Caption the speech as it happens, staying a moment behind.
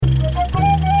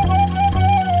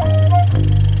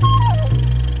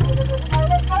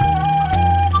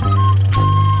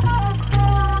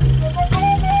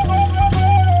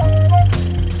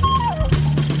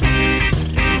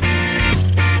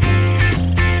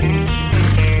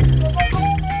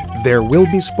There will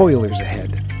be spoilers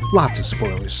ahead. Lots of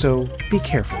spoilers, so be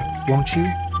careful, won't you?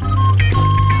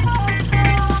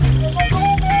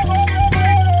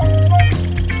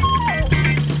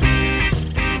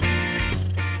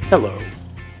 Hello.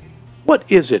 What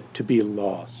is it to be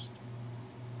lost?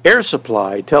 Air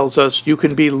Supply tells us you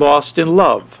can be lost in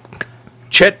love.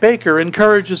 Chet Baker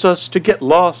encourages us to get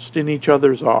lost in each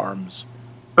other's arms.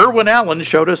 Irwin Allen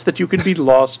showed us that you can be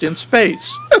lost in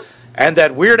space. And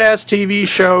that weird-ass TV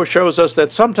show shows us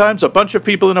that sometimes a bunch of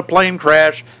people in a plane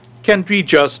crash can be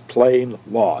just plain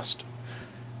lost.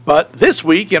 But this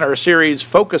week in our series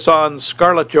Focus on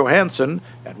Scarlett Johansson,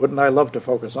 and wouldn't I love to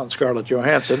focus on Scarlett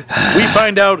Johansson, we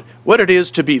find out what it is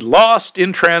to be lost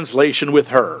in translation with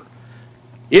her.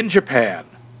 In Japan,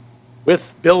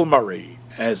 with Bill Murray,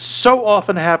 as so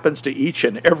often happens to each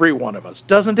and every one of us,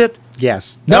 doesn't it?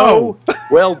 Yes. No?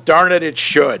 Well, darn it, it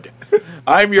should.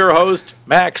 I'm your host,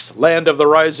 Max, Land of the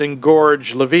Rising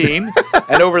Gorge Levine,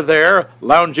 and over there,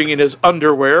 lounging in his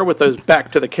underwear with his back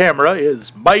to the camera,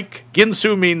 is Mike.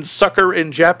 Ginsu means sucker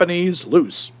in Japanese,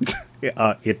 loose.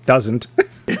 It doesn't.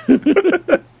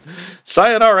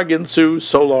 Sayonara, Ginsu,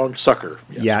 so long, sucker.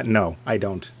 Yes. Yeah, no, I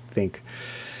don't think.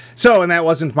 So, and that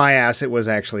wasn't my ass, it was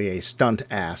actually a stunt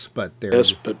ass, but there.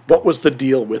 Yes, but what was the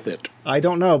deal with it? I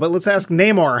don't know, but let's ask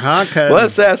Namor, huh?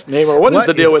 Let's ask Namor. What is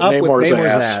the deal with Namor's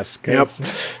ass? Yep.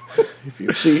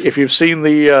 If you've seen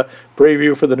the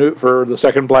preview for the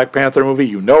second Black Panther movie,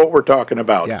 you know what we're talking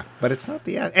about. Yeah, but it's not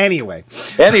the ass. Anyway,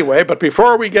 but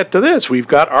before we get to this, we've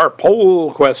got our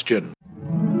poll question.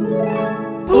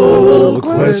 Poll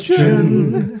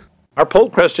question. Our poll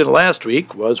question last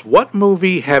week was, what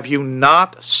movie have you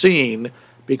not seen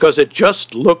because it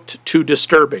just looked too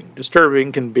disturbing?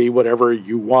 Disturbing can be whatever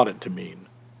you want it to mean.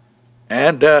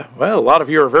 And, a lot of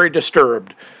you are very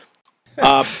disturbed.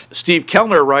 Steve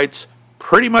Kellner writes,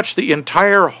 pretty much the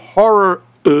entire horror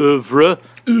oeuvre,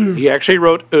 he actually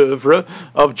wrote oeuvre,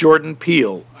 of Jordan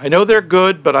Peele. I know they're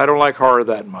good, but I don't like horror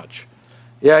that much.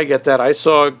 Yeah, I get that. I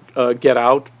saw Get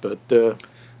Out, but...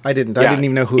 I didn't. I didn't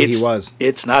even know who he was.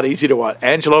 It's not easy to watch.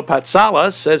 Angelo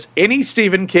Pazzala says any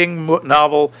Stephen King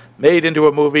novel made into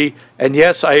a movie, and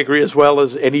yes, I agree as well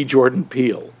as any Jordan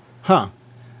Peele. Huh.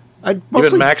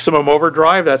 Even Maximum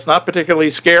Overdrive, that's not particularly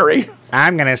scary.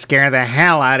 I'm going to scare the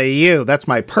hell out of you. That's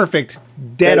my perfect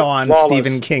dead-on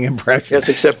Stephen King impression. Yes,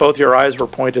 except both your eyes were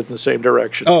pointed in the same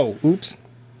direction. Oh, oops.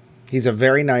 He's a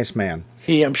very nice man.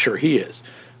 I'm sure he is.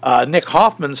 Nick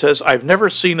Hoffman says, I've never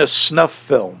seen a snuff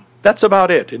film. That's about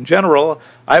it. In general,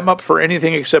 I'm up for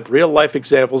anything except real-life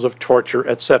examples of torture,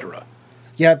 etc.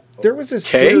 Yeah, there was a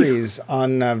series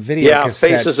on video cassette.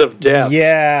 Faces of Death.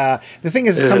 Yeah. The thing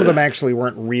is, some of them actually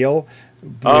weren't real,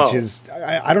 which is,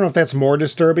 I don't know if that's more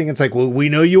disturbing. It's like, well, we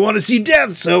know you want to see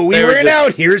death, so we ran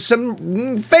out. Here's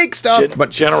some fake stuff.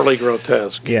 But generally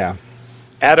grotesque. Yeah.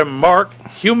 Adam Mark,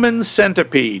 Human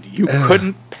Centipede. You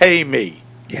couldn't pay me.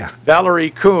 Yeah. Valerie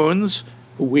Coons,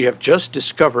 who we have just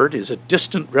discovered is a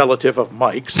distant relative of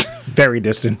Mike's. Very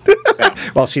distant.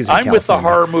 Well, she's in I'm with the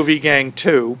Horror Movie Gang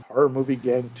 2. Horror Movie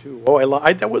Gang 2.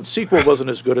 Oh, that sequel wasn't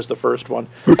as good as the first one.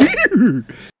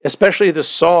 Especially the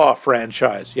Saw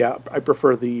franchise. Yeah, I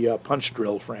prefer the Punch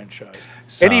Drill franchise.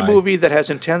 Any movie that has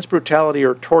intense brutality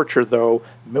or torture, though,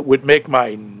 would make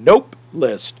my nope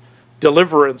list.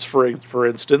 Deliverance, for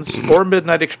instance, or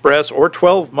Midnight Express, or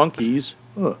 12 Monkeys.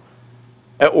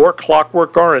 Or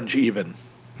Clockwork Orange, even.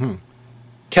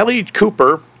 Kelly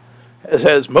Cooper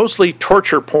has mostly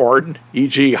torture porn,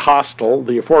 e.g. Hostel,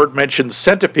 the aforementioned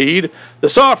Centipede, the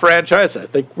Saw franchise. I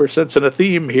think we're sensing a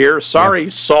theme here.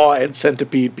 Sorry, Saw and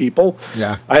Centipede people.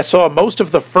 Yeah. I saw most of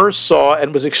the first Saw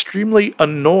and was extremely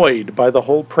annoyed by the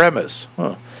whole premise.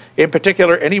 In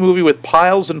particular, any movie with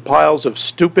piles and piles of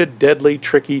stupid, deadly,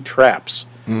 tricky traps.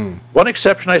 One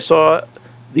exception I saw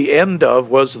the end of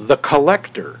was The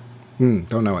Collector.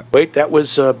 Don't know it. Wait, that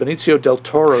was Benicio del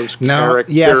Toro's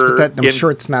character. Yes, but I'm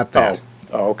sure it's not that.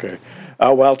 Oh, okay.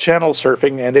 While channel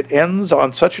surfing, and it ends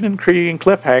on such an intriguing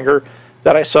cliffhanger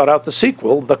that I sought out the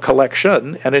sequel, The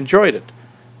Collection, and enjoyed it.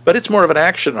 But it's more of an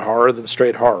action horror than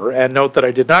straight horror, and note that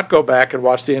I did not go back and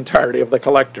watch the entirety of The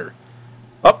Collector.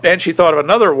 And she thought of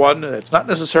another one. It's not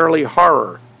necessarily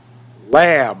horror.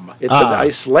 Lamb. It's an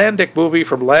Icelandic movie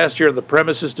from last year, and the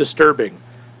premise is disturbing.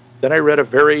 Then I read a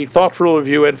very thoughtful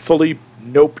review and fully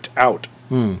noped out.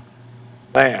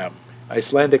 Lamb.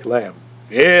 Icelandic lamb.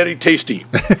 Very tasty.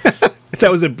 That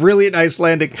was a brilliant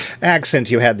Icelandic accent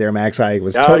you had there, Max. I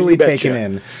was totally taken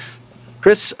in.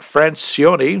 Chris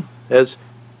Francione says,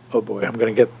 oh boy, I'm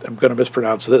going to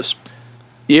mispronounce this.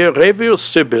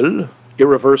 Irreversible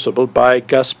by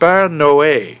Gaspar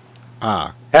Noé.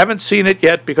 Haven't seen it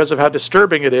yet because of how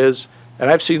disturbing it is, And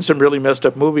I've seen some really messed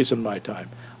up movies in my time.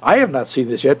 I have not seen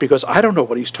this yet because I don't know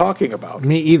what he's talking about.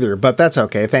 Me either, but that's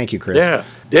okay. Thank you, Chris. Yeah.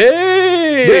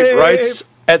 Dave writes,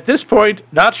 at this point,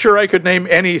 not sure I could name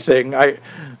anything.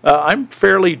 I'm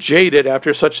fairly jaded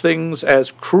after such things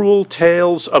as Cruel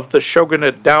Tales of the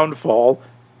Shogunate Downfall,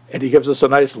 and he gives us a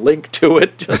nice link to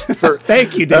it just for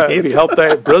thank you, Dave. He helped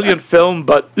that brilliant film,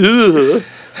 but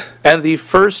and the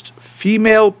first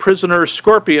female prisoner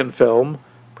scorpion film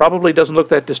probably doesn't look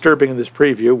that disturbing in this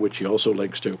preview, which he also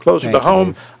links to. Closer to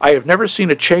home, Dave. I have never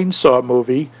seen a chainsaw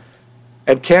movie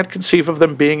and can't conceive of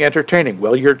them being entertaining.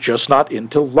 Well, you're just not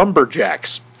into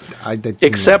lumberjacks.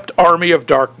 Except Army of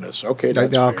Darkness. Okay,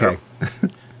 that's okay.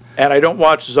 And I don't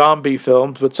watch zombie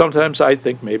films, but sometimes I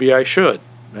think maybe I should.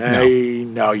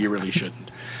 No, you really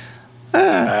shouldn't.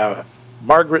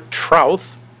 Margaret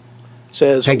Trouth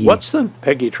says,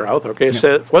 Peggy Trouth, okay,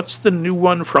 says, what's the new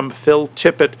one from Phil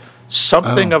Tippett,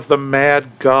 Something of the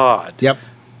Mad God? Yep.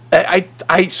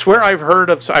 I swear I've heard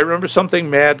of, I remember something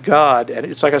Mad God, and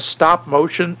it's like a stop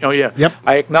motion. Oh, yeah. Yep.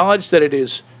 I acknowledge that it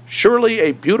is surely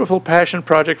a beautiful passion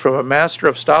project from a master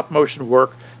of stop motion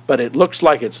work, but it looks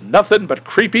like it's nothing but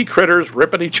creepy critters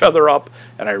ripping each other up,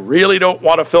 and I really don't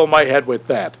want to fill my head with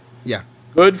that. Yeah.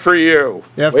 Good for you.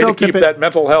 Yeah, Way to keep that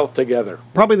mental health together.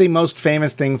 Probably the most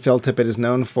famous thing Phil Tippett is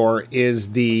known for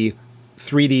is the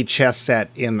 3D chess set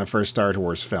in the first Star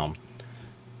Wars film.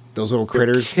 Those little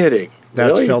critters. You're kidding.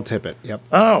 That's really? Phil Tippett. Yep.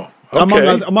 Oh,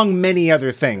 okay. Among many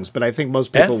other things, but I think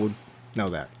most people would know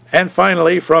that. And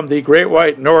finally, from the Great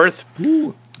White North,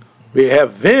 we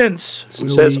have Vince, who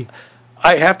says,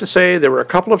 I have to say there were a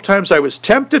couple of times I was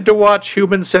tempted to watch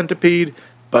Human Centipede,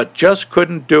 but just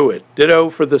couldn't do it. Ditto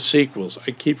for the sequels.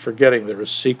 I keep forgetting there are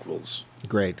sequels.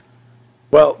 Great.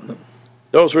 Well,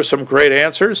 those were some great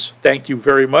answers. Thank you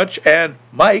very much. And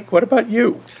Mike, what about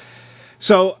you?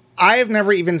 So I have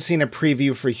never even seen a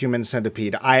preview for Human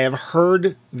Centipede. I have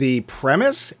heard the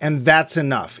premise, and that's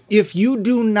enough. If you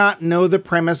do not know the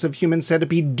premise of Human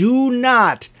Centipede,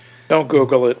 don't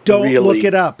Google it. Don't look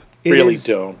it up.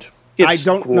 Don't. It's I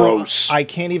don't gross. know. I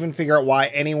can't even figure out why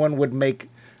anyone would make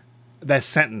that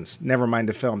sentence. Never mind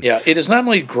a film. Yeah, it is not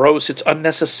only gross; it's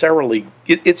unnecessarily.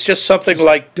 It's just something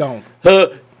like don't.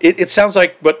 It sounds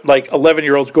like what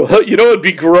 11-year-olds go. It'd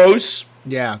be gross.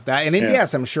 Yeah,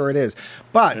 yes, I'm sure it is.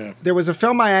 But there was a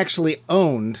film I actually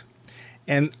owned,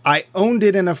 and I owned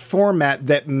it in a format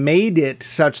that made it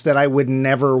such that I would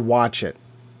never watch it.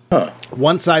 Huh.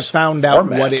 Once I found out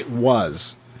what it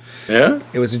was. Yeah?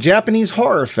 It was a Japanese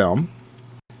horror film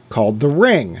called The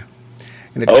Ring.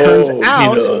 And it turns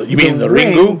out... You mean the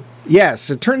Ringu?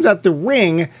 Yes, it turns out The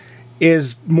Ring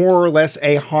is more or less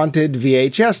a haunted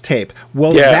VHS tape.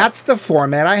 Well, that's the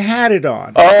format I had it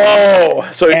on. Oh!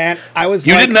 So and I was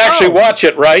you didn't actually watch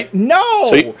it, right? No!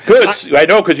 So good. I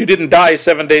know, because you didn't die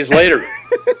 7 days later.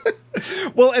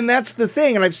 Well, and that's the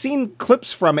thing. And I've seen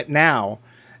clips from it now.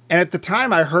 And at the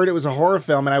time, I heard it was a horror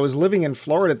film, and I was living in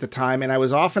Florida at the time, and I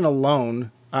was often alone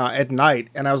at night.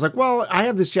 And I was like, well, I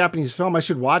have this Japanese film. I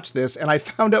should watch this. And I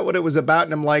found out what it was about,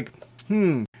 and I'm like,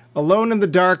 alone in the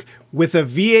dark with a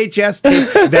VHS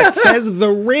tape that says The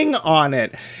Ring on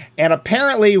it. And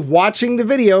apparently, watching the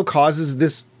video causes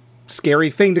this scary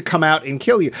thing to come out and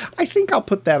kill you. I think I'll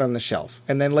put that on the shelf.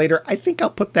 And then later, I think I'll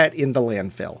put that in the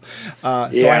landfill.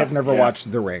 So I have never watched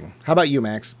The Ring. How about you,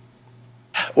 Max?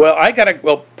 Well,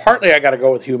 partly I got to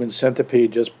go with Human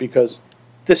Centipede just because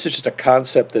this is just a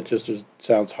concept that just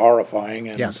sounds horrifying,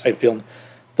 and I feel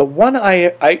the one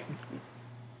I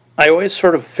always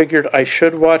sort of figured I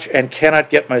should watch and cannot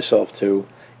get myself to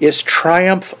is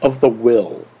Triumph of the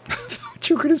Will. I thought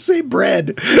you were going to say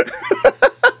bread.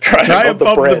 Triumph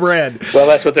of the bread. Well,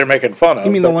 that's what they're making fun of.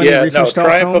 You mean the Leni Riefenstahl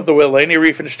Triumph film? of the Will, Leni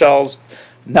Riefenstahl's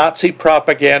Nazi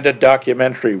propaganda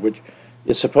documentary, which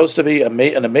is supposed to be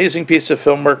an amazing piece of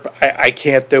film work, but I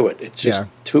can't do it. It's just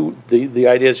too, the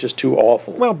idea is just too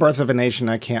awful. Well, Birth of a Nation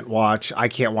I can't watch. I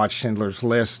can't watch Schindler's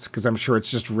List because I'm sure it's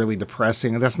just really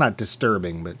depressing. That's not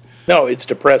disturbing, but... No, it's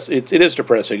depressing. It is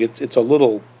depressing. It's a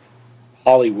little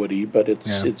Hollywoody, but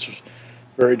it's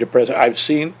very depressing. I've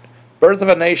seen Birth of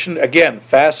a Nation, again,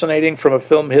 fascinating from a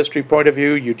film history point of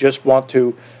view. You just want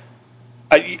to...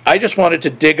 I just wanted to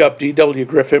dig up D.W.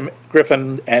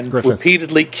 Griffin and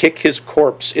repeatedly kick his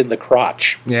corpse in the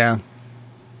crotch. Yeah.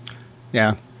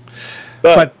 Yeah.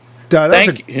 But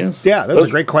that was a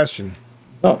great question.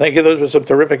 Oh, thank you. Those were some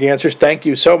terrific answers. Thank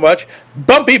you so much.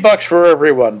 Bumpy bucks for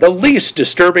everyone. The least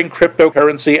disturbing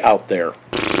cryptocurrency out there.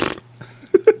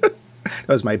 That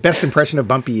was my best impression of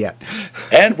Bumpy yet.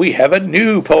 And we have a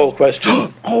new poll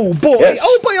question. Oh boy! Yes.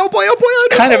 Oh boy! Oh boy! Oh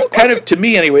boy! Kind of, to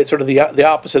me anyway, sort of the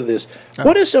opposite of this.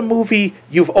 What is a movie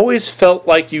you've always felt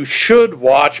like you should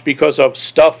watch because of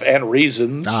stuff and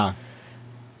reasons,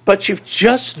 but you've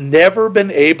just never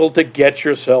been able to get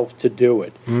yourself to do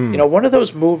it? You know, one of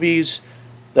those movies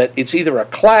that it's either a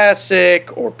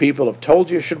classic or people have told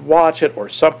you should watch it or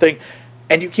something,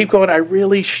 and you keep going, I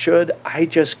really should, I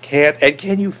just can't. And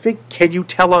can you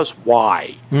tell us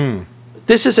why?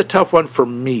 This is a tough one for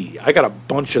me. I got a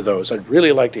bunch of those. I'd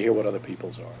really like to hear what other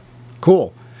people's are.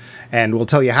 Cool. And we'll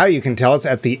tell you how you can tell us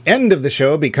at the end of the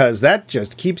show, because that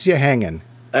just keeps you hanging.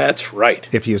 That's right.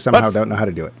 If you somehow don't know how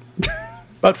to do it.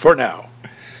 But for now,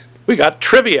 we got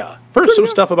trivia. First, some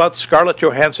stuff about Scarlett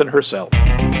Johansson herself.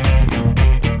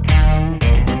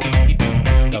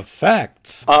 The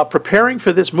facts. Preparing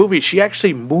for this movie, she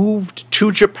actually moved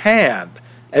to Japan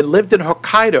and lived in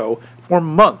Hokkaido for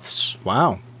months.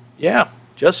 Wow. Yeah,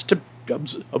 just to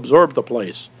absorb the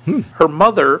place. Her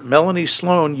mother, Melanie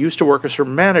Sloan, used to work as her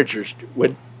manager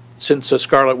since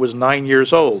Scarlett was 9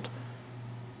 years old.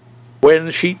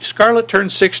 When Scarlett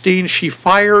turned 16, she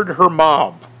fired her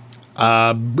mom.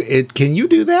 Can you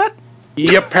do that?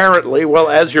 Apparently. Well,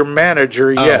 as your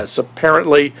manager, yes.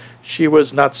 Apparently, she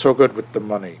was not so good with the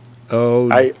money.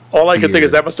 Oh, all I can think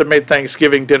is that must have made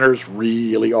Thanksgiving dinners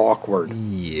really awkward.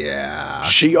 Yeah.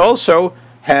 She also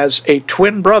has a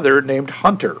twin brother named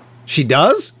Hunter. She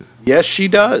does? Yes, she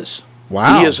does.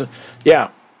 Wow. He is,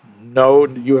 no,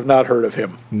 you have not heard of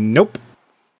him. Nope.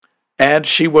 And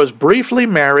she was briefly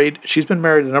married. She's been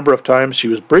married a number of times. She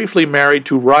was briefly married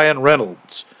to Ryan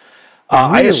Reynolds. Really?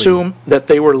 I assume that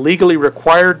they were legally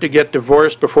required to get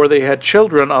divorced before they had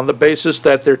children on the basis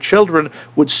that their children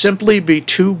would simply be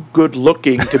too good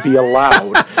looking to be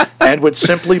allowed and would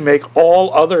simply make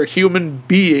all other human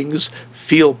beings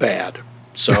feel bad.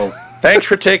 So thanks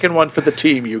for taking one for the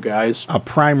team, you guys. A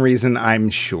prime reason, I'm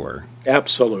sure.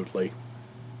 Absolutely.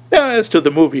 Now, as to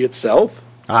the movie itself,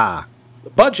 the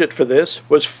budget for this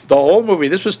was, the whole movie,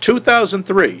 this was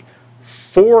 2003,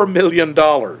 $4 million.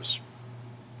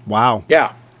 Wow.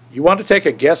 Yeah. You want to take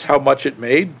a guess how much it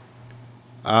made?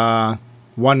 $1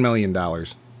 million.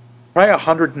 Probably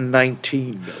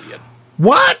 $119 million.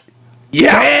 What?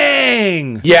 Yeah.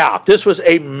 Dang! Yeah, this was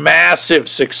a massive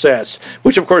success,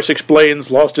 which of course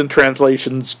explains Lost in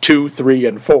Translations 2, 3,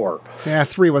 and 4. Yeah,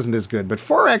 3 wasn't as good, but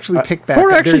 4 actually picked back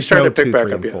 4 up. actually There's started no to pick 2, back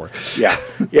 3, up. and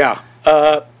 4.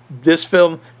 Yeah. This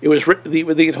film, it was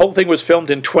the whole thing was filmed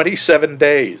in 27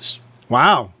 days.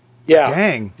 Wow. Yeah.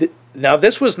 Dang. Now,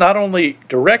 this was not only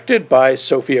directed by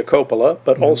Sofia Coppola,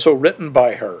 but also written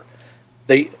by her.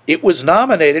 It was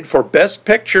nominated for Best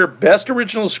Picture, Best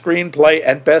Original Screenplay,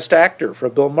 and Best Actor for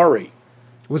Bill Murray.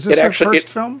 Was this her first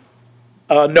film?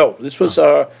 No, this was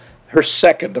her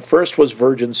second. The first was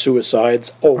Virgin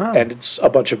Suicides, and it's a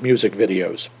bunch of music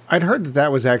videos. I'd heard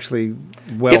that was actually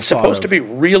well It's supposed to be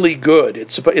really good.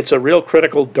 It's a real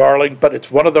critical darling, but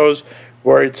it's one of those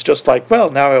where it's just like,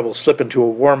 well, now I will slip into a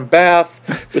warm bath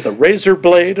with a razor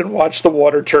blade and watch the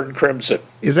water turn crimson.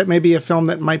 Is that maybe a film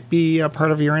that might be a part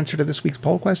of your answer to this week's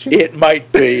poll question? It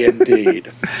might be,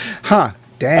 indeed.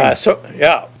 Dang.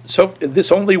 So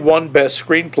this only won Best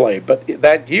Screenplay, but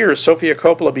that year, Sofia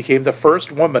Coppola became the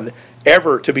first woman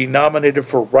ever to be nominated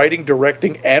for writing,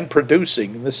 directing, and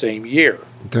producing in the same year.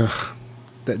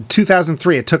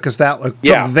 2003, it took us that.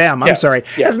 I'm sorry.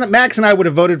 Yeah. Max and I would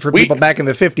have voted for people back in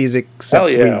the 50s, except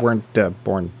we weren't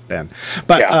born then.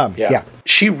 But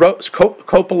she wrote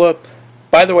Coppola.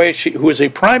 By the way, who is a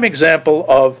prime example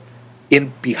of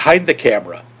behind the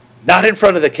camera, not in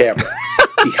front of the camera,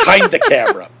 behind the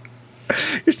camera.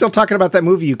 You're still talking about that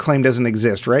movie you claim doesn't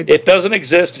exist, right? It doesn't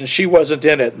exist, and she wasn't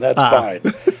in it, and that's fine.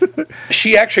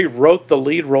 She actually wrote the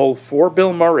lead role for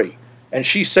Bill Murray. And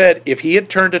she said if he had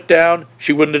turned it down,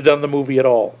 she wouldn't have done the movie at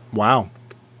all. Wow.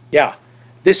 Yeah.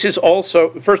 This is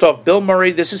also, first off, Bill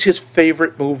Murray, this is his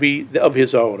favorite movie of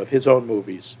his own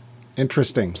movies.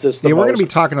 Interesting. We're going to be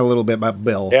talking a little bit about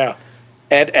Bill. Yeah.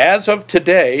 And as of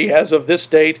today, as of this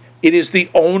date, it is the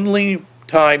only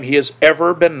time he has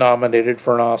ever been nominated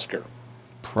for an Oscar.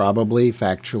 Probably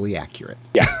factually accurate.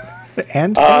 Yeah.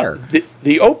 And fair.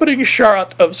 The opening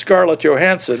shot of Scarlett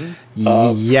Johansson.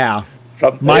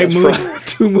 From moon,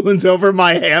 2 moons over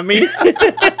Miami.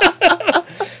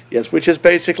 Yes, which is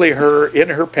basically her in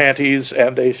her panties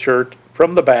and a shirt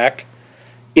from the back.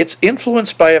 It's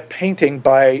influenced by a painting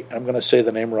by, I'm going to say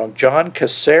the name wrong, John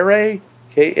Cassere,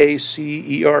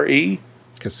 Kacere.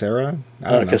 Cassera?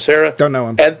 I don't know. Cassera. Don't know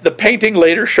him. And the painting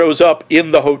later shows up in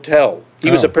the hotel.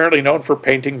 He was apparently known for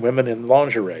painting women in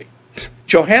lingerie.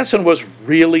 Johansson was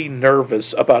really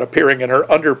nervous about appearing in her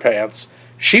underpants.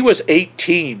 She was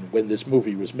 18 when this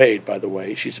movie was made, by the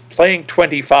way. She's playing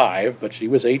 25, but she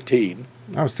was 18.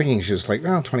 I was thinking she was like,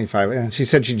 25. And she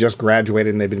said she just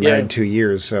graduated and they've been married 2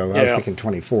 years, so I was thinking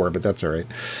 24, but that's all right.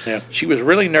 Yeah, she was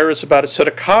really nervous about it, so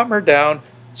to calm her down,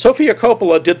 Sofia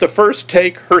Coppola did the first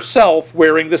take herself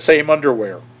wearing the same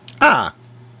underwear. Ah.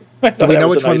 Do we know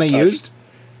which one they used?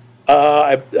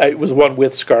 It was one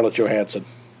with Scarlett Johansson.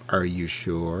 Are you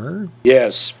sure?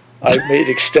 Yes. I made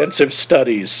extensive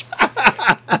studies.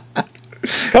 A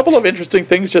couple of interesting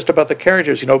things just about the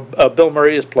characters. Bill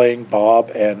Murray is playing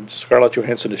Bob and Scarlett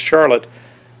Johansson is Charlotte.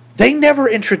 They never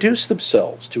introduce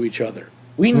themselves to each other.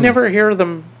 We never hear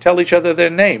them tell each other their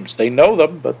names. They know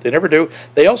them, but they never do.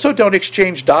 They also don't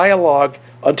exchange dialogue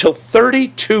until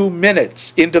 32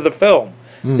 minutes into the film.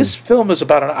 This film is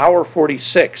about an hour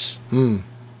 46. And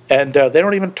they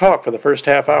don't even talk for the first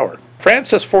half hour.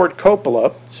 Francis Ford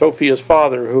Coppola, Sophia's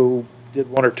father, who did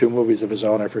one or two movies of his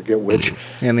own, I forget which.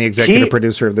 And the executive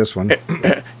producer of this one.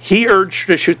 He urged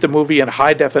her to shoot the movie in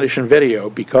high-definition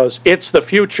video because it's the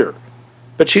future.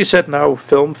 But she said, no,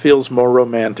 film feels more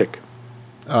romantic.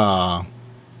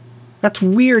 That's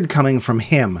weird coming from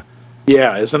him.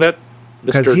 Yeah, isn't it?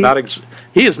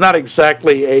 He is not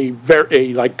exactly a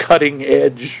very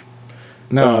cutting-edge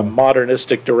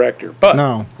modernistic director.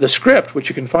 But the script, which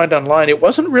you can find online, it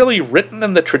wasn't really written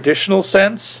in the traditional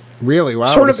sense. Really? Wow.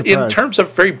 Sort of in terms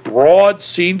of very broad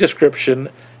scene description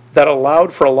that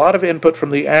allowed for a lot of input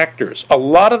from the actors. A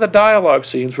lot of the dialogue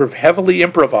scenes were heavily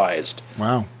improvised.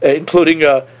 Wow. Including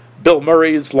Bill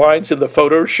Murray's lines in the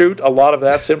photo shoot. A lot of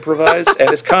that's improvised. And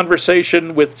his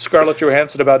conversation with Scarlett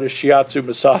Johansson about his shiatsu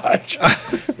massage.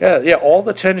 Yeah, all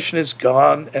the tension is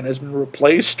gone and has been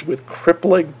replaced with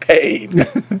crippling pain.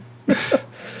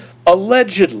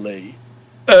 Allegedly,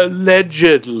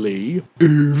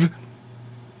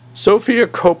 Sofia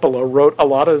Coppola wrote a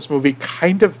lot of this movie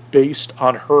kind of based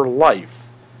on her life.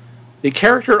 The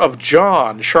character of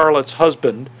John, Charlotte's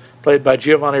husband, played by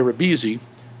Giovanni Ribisi,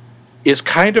 is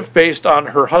kind of based on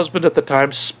her husband at the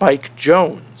time, Spike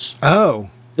Jonze. Oh.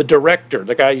 The director,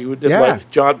 the guy who did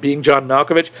being John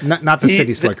Malkovich. Not the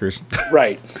City Slickers.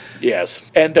 Right, yes.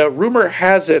 And rumor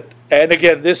has it, and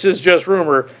again, this is just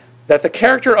rumor, that the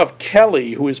character of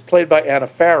Kelly, who is played by Anna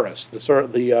Faris,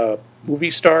 the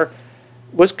movie star,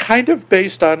 was kind of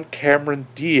based on Cameron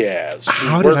Diaz.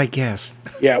 How did I guess?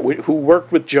 Yeah, who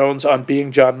worked with Jones on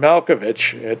Being John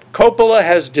Malkovich. And Coppola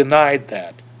has denied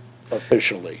that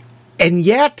officially. And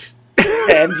yet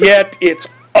it's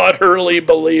utterly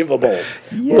believable.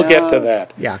 Yeah. We'll get to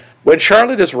that. Yeah. When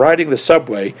Charlotte is riding the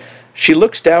subway, she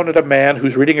looks down at a man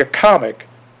who's reading a comic,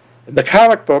 and the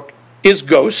comic book is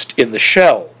Ghost in the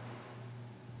Shell,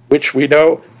 which we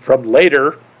know from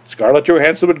later, Scarlett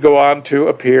Johansson would go on to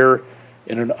appear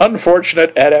in an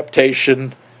unfortunate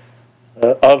adaptation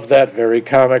of that very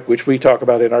comic, which we talk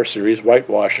about in our series,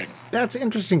 Whitewashing. That's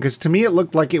interesting, because to me it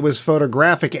looked like it was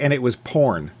photographic and it was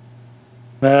porn.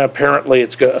 Apparently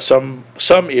it's got some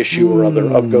issue or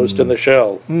other of Ghost in the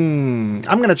Shell. I'm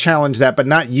going to challenge that, but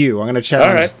not you. I'm going to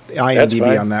challenge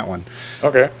IMDb on that one.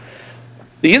 Okay.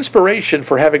 The inspiration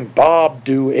for having Bob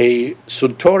do a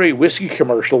Suntory whiskey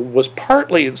commercial was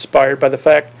partly inspired by the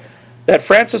fact that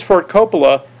Francis Ford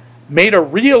Coppola made a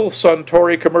real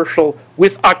Suntory commercial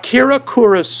with Akira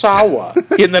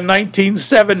Kurosawa in the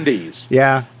 1970s.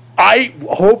 Yeah. I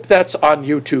hope that's on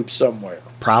YouTube somewhere.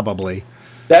 Probably.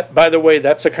 That, by the way,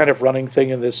 that's a kind of running thing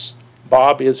in this.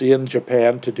 Bob is in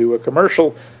Japan to do a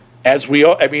commercial.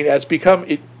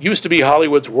 It used to be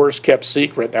Hollywood's worst kept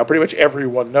secret. Now pretty much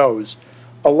everyone knows.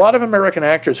 A lot of American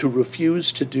actors who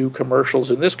refuse to do commercials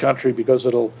in this country because I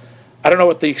don't know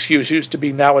what the excuse used to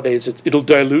be nowadays, it'll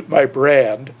dilute my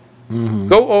brand,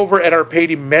 go over and are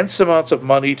paid immense amounts of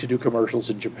money to do commercials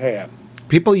in Japan.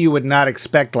 People you would not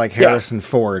expect, like Harrison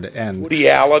Ford and Woody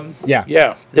Allen.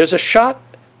 Yeah. There's a shot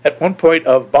at one point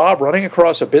of Bob running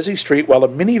across a busy street while a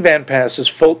minivan passes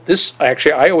full. This,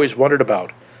 actually, I always wondered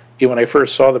about when I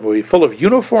first saw the movie, full of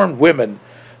uniformed women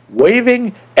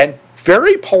waving and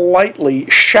very politely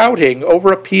shouting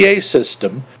over a PA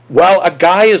system while a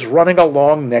guy is running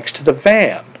along next to the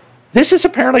van. This is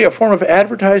apparently a form of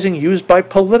advertising used by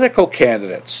political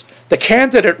candidates. The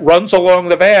candidate runs along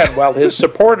the van while his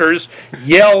supporters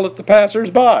yell at the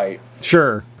passersby.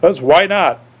 Sure. Because why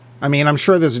not? I mean, I'm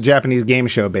sure there's a Japanese game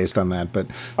show based on that, but...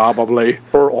 Probably.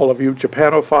 For all of you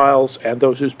Japanophiles and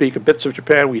those who speak bits of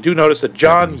Japan, we do notice that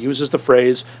John uses the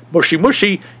phrase mushi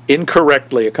mushi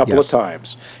incorrectly a couple of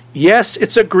times. Yes,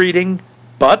 it's a greeting,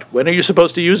 but when are you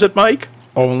supposed to use it, Mike?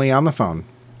 Only on the phone.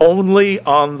 Only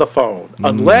on the phone,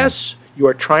 unless you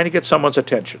are trying to get someone's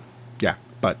attention. Yeah,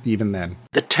 but even then.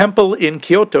 The temple in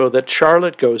Kyoto that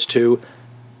Charlotte goes to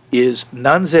is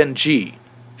Nanzenji.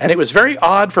 And it was very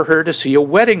odd for her to see a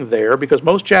wedding there because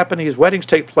most Japanese weddings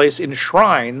take place in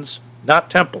shrines, not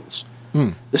temples.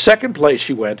 The second place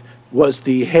she went was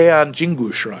the Heian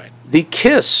Jingu Shrine. The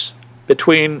kiss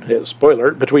between,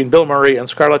 spoiler, between Bill Murray and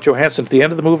Scarlett Johansson at the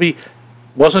end of the movie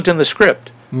wasn't in the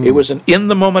script. It was an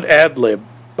in-the-moment ad-lib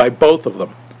by both of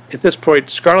them. At this point,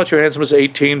 Scarlett Johansson was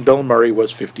 18, Bill Murray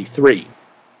was 53.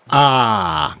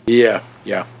 Ah. Yeah.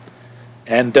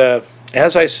 And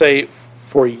as I say,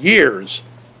 for years,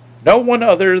 no one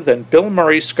other than Bill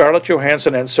Murray, Scarlett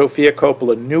Johansson, and Sofia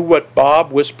Coppola knew what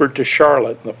Bob whispered to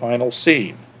Charlotte in the final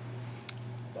scene.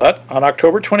 But on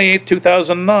October 28,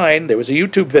 2009, there was a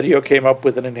YouTube video came up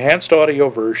with an enhanced audio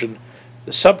version,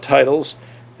 the subtitles,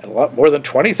 and a lot more than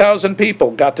 20,000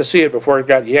 people got to see it before it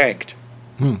got yanked.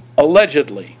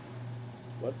 Allegedly.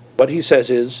 What he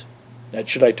says is, and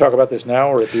should I talk about this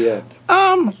now or at the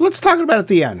end? Let's talk about it at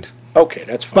the end. Okay,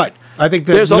 that's fine. But I think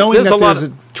that knowing that there's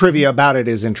a trivia about it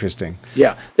is interesting.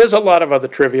 Yeah, there's a lot of other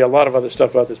trivia, a lot of other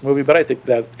stuff about this movie, but I think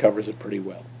that covers it pretty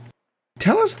well.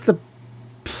 Tell us the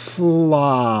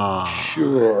plot.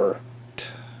 Sure.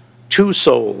 Two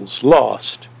souls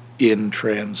lost in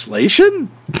translation?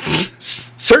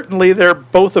 Certainly they're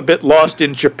both a bit lost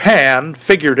in Japan,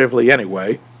 figuratively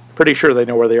anyway. Pretty sure they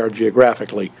know where they are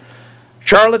geographically.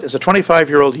 Charlotte is a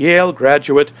 25-year-old Yale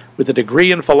graduate with a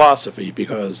degree in philosophy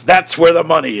because that's where the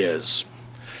money is,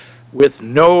 with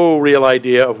no real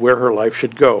idea of where her life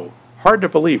should go. Hard to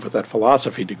believe with that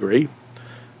philosophy degree.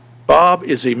 Bob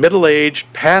is a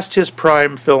middle-aged, past his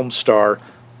prime film star,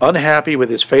 unhappy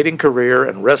with his fading career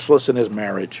and restless in his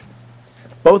marriage.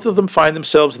 Both of them find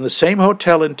themselves in the same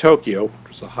hotel in Tokyo,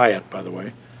 which is the Hyatt, by the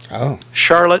way. Oh.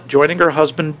 Charlotte joining her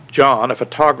husband, John, a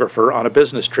photographer, on a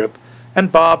business trip,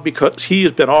 and Bob because he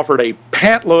has been offered a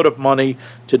pantload of money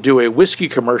to do a whiskey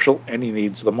commercial and he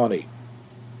needs the money.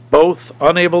 Both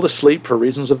unable to sleep for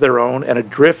reasons of their own and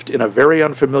adrift in a very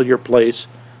unfamiliar place,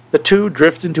 the two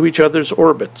drift into each other's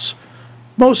orbits,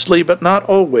 mostly but not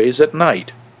always at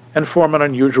night, and form an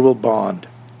unusual bond.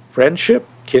 Friendship?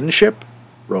 Kinship?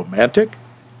 Romantic?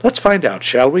 Let's find out,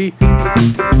 shall we?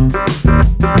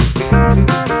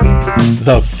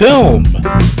 The film.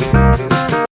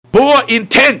 More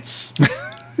intense.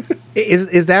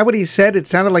 Is that what he said? It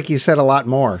sounded like he said a lot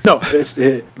more. No, it's,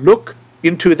 look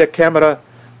into the camera.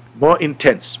 More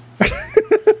intense.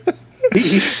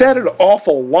 he said an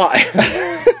awful lot.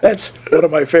 That's one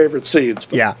of my favorite scenes.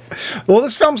 But. Yeah. Well,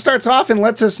 this film starts off and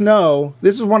lets us know,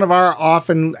 this is one of our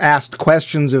often asked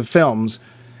questions of films,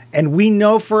 and we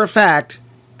know for a fact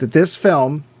that this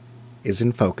film is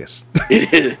in focus.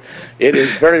 It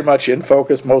is very much in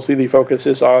focus. Mostly the focus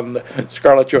is on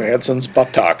Scarlett Johansson's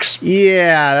buttocks.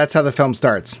 Yeah, that's how the film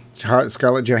starts.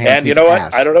 Scarlett Johansson's and you know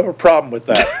ass. what? I don't have a problem with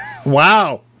that.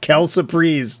 Wow. Kel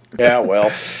Surprise. Yeah, well.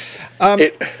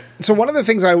 So one of the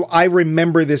things I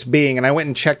remember this being, and I went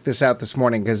and checked this out this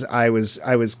morning because I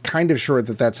was kind of sure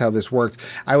that that's how this worked.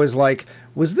 I was like,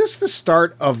 was this the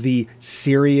start of the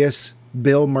serious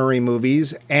Bill Murray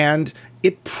movies? And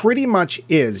it pretty much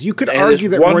is. You could argue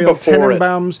that Royal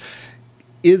Tenenbaums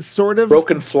is sort of...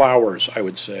 Broken Flowers, I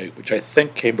would say, which I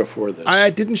think came before this. I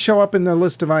didn't show up in the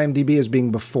list of IMDb as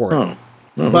being before. Oh,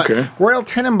 but okay. Royal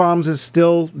Tenenbaums is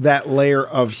still that layer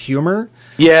of humor.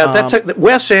 Yeah, that's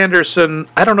Wes Anderson.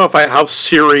 I don't know how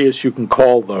serious you can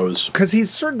call those. Because he's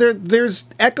sort of, there's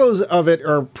echoes of it,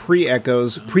 or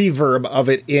preverb of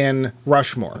it in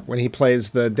Rushmore, when he plays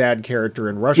the dad character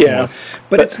in Rushmore. Yeah,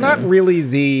 but it's not really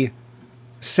the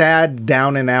sad,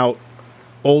 down and out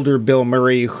older Bill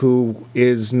Murray who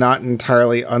is not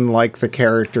entirely unlike the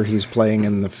character he's playing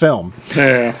in the film.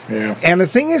 Yeah. And the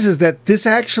thing is that this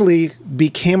actually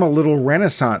became a little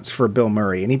renaissance for Bill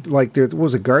Murray. And he, like, there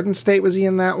was a Garden State, was he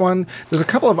in that one? There's a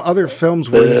couple of other films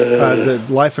where he's, the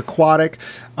Life Aquatic,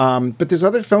 but there's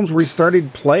other films where he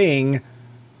started playing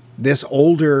this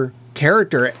older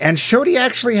character and showed he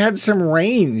actually had some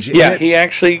range. Yeah, he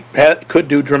actually could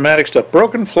do dramatic stuff.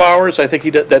 Broken Flowers, I think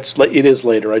he did. It is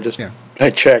later. I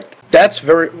checked.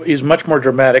 He's much more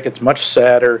dramatic. It's much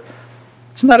sadder.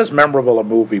 It's not as memorable a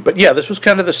movie, but yeah, this was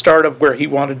kind of the start of where he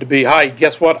wanted to be. Hi,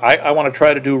 guess what? I want to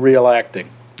try to do real acting.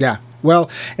 Yeah. Well,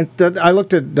 I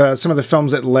looked at some of the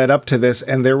films that led up to this,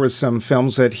 and there was some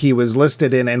films that he was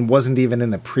listed in and wasn't even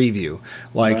in the preview.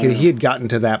 Like, he had gotten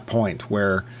to that point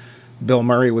where Bill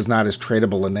Murray was not as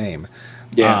tradable a name.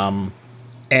 Yeah.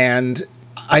 And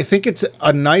I think it's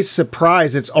a nice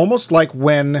surprise. It's almost like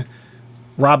when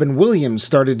Robin Williams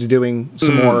started doing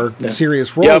some more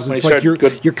serious roles. It's like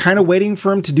you're kind of waiting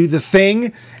for him to do the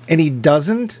thing, and he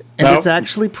doesn't, and it's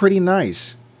actually pretty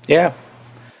nice. Yeah.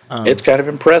 It's kind of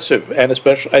impressive, and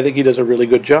especially I think he does a really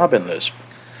good job in this.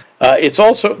 It's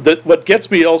also what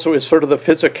gets me also is sort of the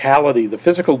physicality, the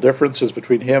physical differences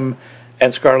between him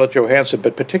and Scarlett Johansson,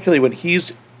 but particularly when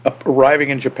he's arriving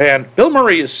in Japan. Bill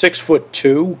Murray is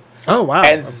 6'2". Oh, wow.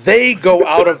 And they go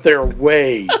out of their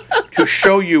way to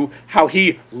show you how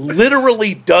he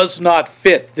literally does not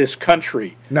fit this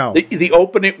country. No. One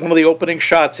of the opening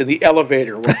shots in the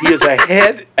elevator, when he is a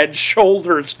head and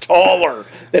shoulders taller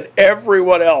than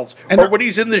everyone else, or when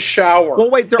he's in the shower. Well,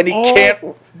 wait,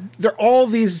 can't. They're all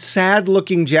these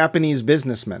sad-looking Japanese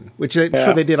businessmen, which I'm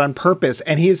sure they did on purpose,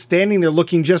 and he is standing there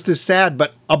looking just as sad,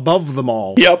 but above them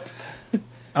all. Yep.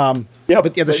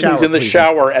 But the shower. He's in the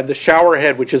shower, and the shower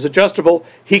head, which is adjustable,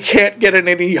 he can't get it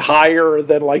any higher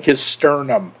than like his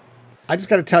sternum. I just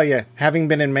got to tell you, having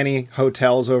been in many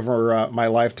hotels over my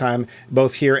lifetime,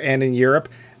 both here and in Europe,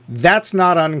 that's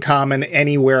not uncommon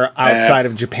anywhere outside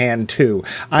of Japan, too.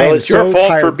 Well, it's your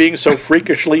fault for being so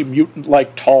freakishly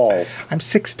mutant-like tall. I'm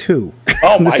 6'2".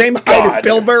 Oh, I'm the same height as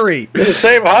Bill Murray. You're the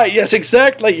same height. Yes,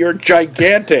 exactly. You're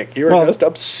gigantic. You're just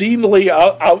obscenely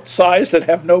outsized and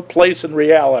have no place in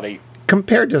reality.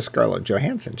 Compared to Scarlett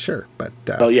Johansson, sure. But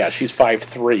well, yeah, she's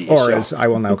 5'3". Or as I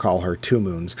will now call her, Two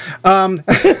Moons.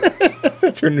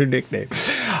 That's her new nickname.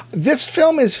 This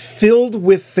film is filled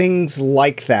with things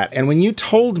like that. And when you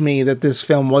told me that this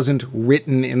film wasn't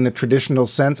written in the traditional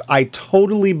sense, I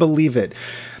totally believe it.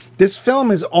 This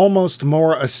film is almost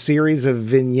more a series of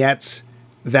vignettes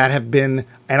that have been,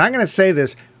 and I'm going to say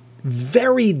this,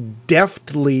 very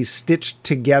deftly stitched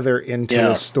together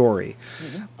into a story.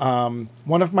 Mm-hmm.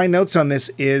 One of my notes on this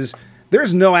is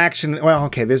there's no action. Well,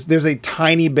 okay, there's a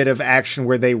tiny bit of action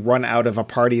where they run out of a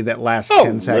party that lasts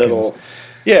 10 seconds.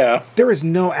 Yeah. There is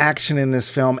no action in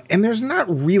this film, and there's not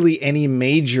really any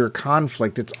major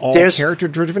conflict. It's all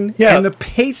character-driven, and the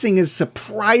pacing is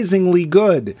surprisingly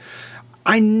good.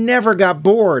 I never got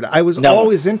bored. I was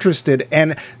always interested,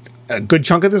 and a good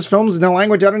chunk of this film is in a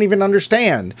language I don't even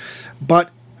understand. But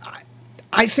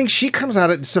I think Sofia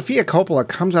Coppola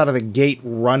comes out of the gate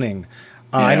running.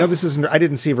 I know this isn't, I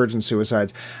didn't see Virgin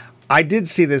Suicides. I did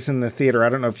see this in the theater. I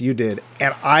don't know if you did.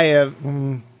 And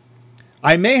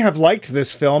I may have liked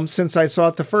this film since I saw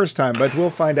it the first time, but we'll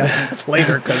find out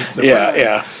later.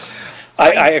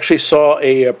 I actually saw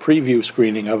a preview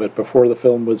screening of it before the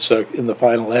film was in the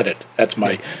final edit. That's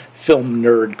my film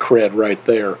nerd cred right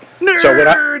there.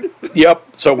 Nerd!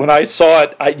 So when I saw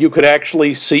it, you could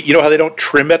actually see, you know how they don't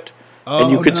trim it? Oh,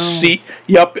 and you could see,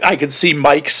 I could see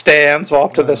mic stands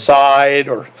off to the side,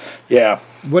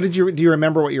 What do you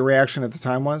remember what your reaction at the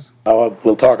time was?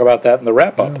 We'll talk about that in the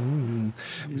wrap-up.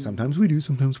 Sometimes we do,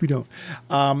 sometimes we don't.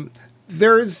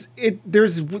 They're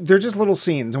just little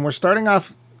scenes, and we're starting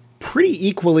off pretty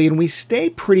equally, and we stay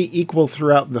pretty equal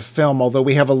throughout the film, although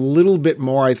we have a little bit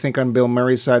more, I think, on Bill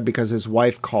Murray's side because his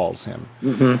wife calls him.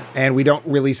 Mm-hmm. And we don't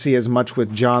really see as much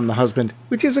with John, the husband,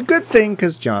 which is a good thing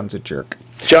because John's a jerk.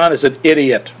 John is an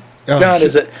idiot.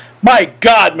 My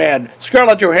God, man.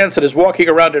 Scarlett Johansson is walking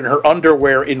around in her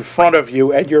underwear in front of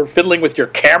you, and you're fiddling with your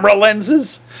camera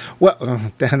lenses?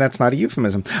 Well, that's not a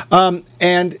euphemism.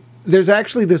 And there's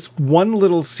actually this one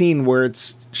little scene where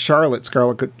it's Scarlett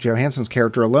Johansson's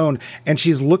character alone, and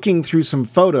she's looking through some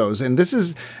photos, and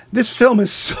this film is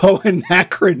so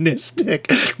anachronistic.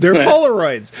 They're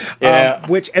Polaroids,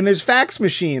 and there's fax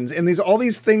machines, and all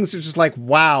these things are just like,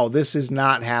 wow, this is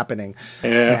not happening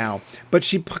now. But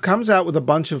she comes out with a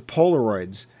bunch of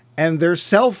Polaroids, and they're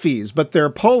selfies, but they're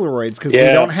Polaroids because we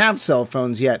don't have cell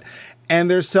phones yet,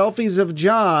 and they're selfies of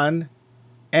John.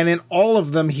 And in all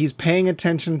of them, he's paying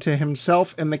attention to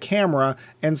himself and the camera,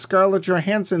 and Scarlett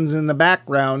Johansson's in the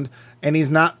background, and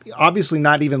he's obviously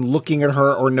not even looking at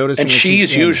her or noticing. And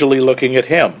she's usually looking at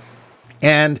him.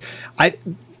 And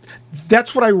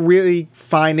that's what I really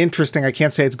find interesting. I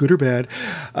can't say it's good or bad,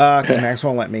 because Max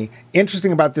won't let me.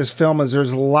 Interesting about this film is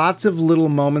there's lots of little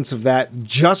moments of that.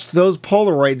 Just those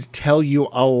Polaroids tell you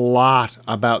a lot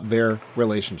about their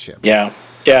relationship. Yeah.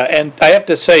 Yeah, and I have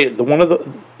to say, one of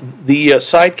the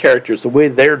side characters, the way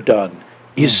they're done,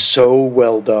 is so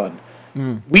well done.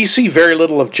 We see very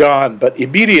little of John, but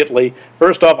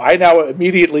first off, I now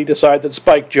immediately decide that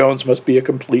Spike Jonze must be a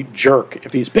complete jerk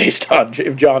if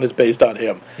John is based on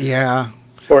him. Yeah.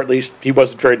 Or at least he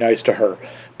wasn't very nice to her.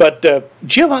 But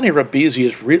Giovanni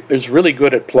Ribisi is really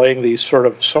good at playing these sort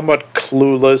of somewhat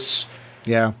clueless,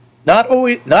 not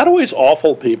always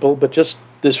awful people, but just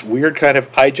this weird kind of,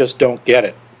 I just don't get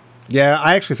it. Yeah,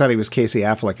 I actually thought he was Casey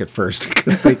Affleck at first,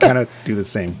 because they kind of do the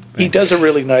same thing. He does a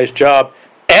really nice job.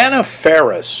 Anna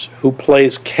Faris, who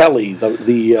plays Kelly,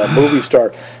 the movie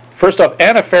star. First off,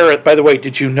 Anna Faris, by the way,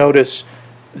 did you notice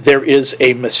there is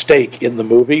a mistake in the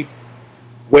movie?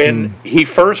 When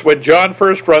John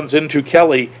first runs into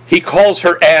Kelly, he calls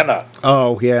her Anna.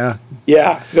 Oh, yeah.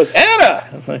 Yeah, he goes, Anna.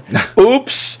 I was like,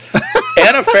 oops.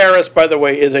 Anna Faris, by the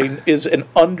way, is an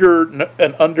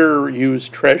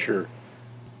underused treasure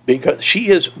because she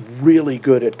is really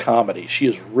good at comedy. She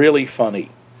is really funny,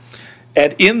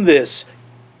 and in this,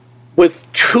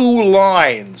 with 2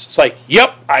 lines, it's like,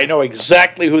 yep, I know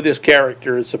exactly who this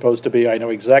character is supposed to be. I know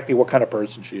exactly what kind of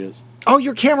person she is. Oh,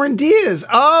 you're Cameron Diaz.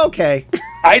 Oh, okay.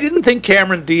 I didn't think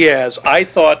Cameron Diaz. I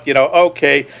thought,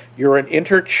 okay, you're an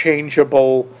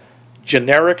interchangeable,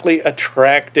 generically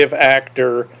attractive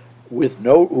actor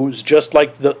who's just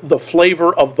like the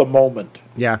flavor of the moment.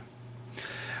 Yeah.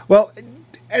 Well,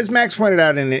 as Max pointed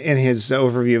out in his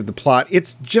overview of the plot,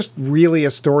 it's just really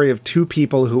a story of 2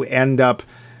 people who end up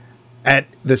at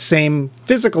the same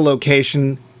physical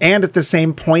location and at the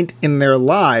same point in their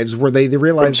lives where they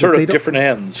realize that they different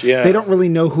ends. Yeah, they don't really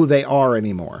know who they are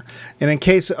anymore. And in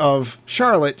case of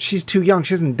Charlotte, she's too young;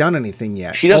 she hasn't done anything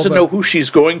yet. She doesn't know who she's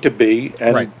going to be,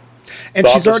 and right. And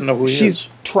Bob she's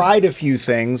tried a few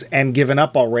things and given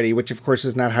up already, which of course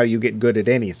is not how you get good at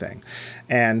anything.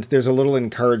 And there's a little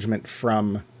encouragement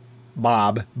from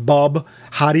Bob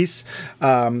Haris,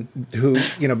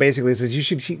 who basically says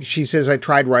she says, I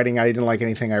tried writing, I didn't like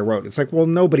anything I wrote. It's like, well,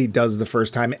 nobody does the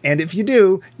first time, and if you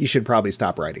do, you should probably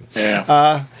stop writing.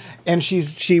 Yeah. And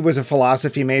she was a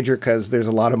philosophy major because there's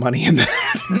a lot of money in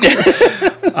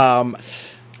that.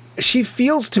 She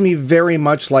feels to me very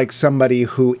much like somebody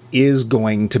who is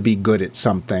going to be good at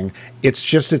something. It's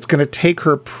going to take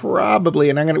her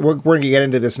probably, and we're going to get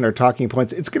into this in our talking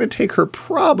points. It's going to take her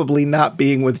probably not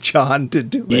being with John to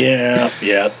do it.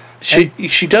 Yeah.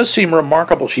 She does seem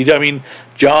remarkable.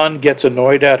 John gets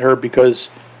annoyed at her because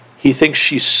he thinks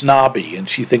she's snobby and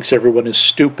she thinks everyone is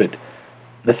stupid.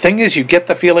 The thing is, you get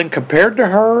the feeling compared to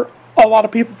her, a lot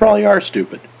of people probably are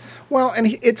stupid. Well,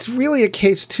 and it's really a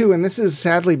case, too, and this has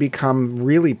sadly become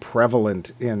really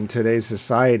prevalent in today's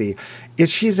society,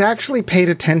 is she's actually paid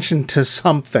attention to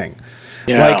something.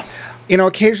 Yeah. Like,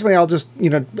 occasionally I'll just,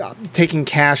 taking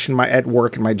cash at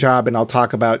work in my job, and I'll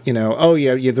talk about,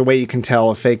 the way you can tell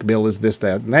a fake bill is this,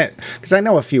 that, and that. Because I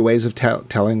know a few ways of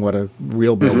telling what a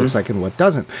real bill looks like and what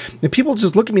doesn't. And people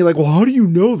just look at me like, well, how do you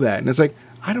know that? And it's like,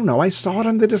 I don't know. I saw it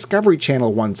on the Discovery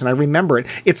Channel once, and I remember it.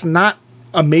 It's not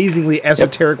amazingly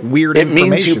esoteric, weird information. It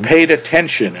means you paid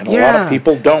attention, and a lot of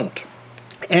people don't.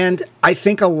 And I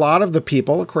think a lot of the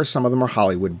people, of course, some of them are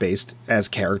Hollywood-based as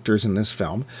characters in this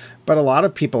film, but a lot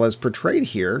of people as portrayed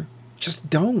here just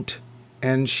don't.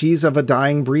 And she's of a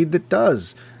dying breed that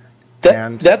does.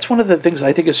 That's one of the things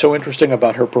I think is so interesting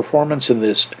about her performance in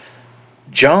this.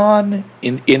 John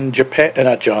in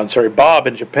Japan, Bob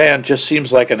in Japan just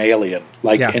seems like an alien.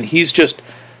 And he's just...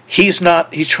 He's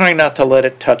trying not to let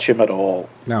it touch him at all.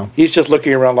 No. He's just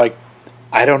looking around like,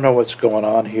 I don't know what's going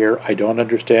on here. I don't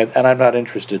understand, and I'm not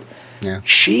interested. Yeah.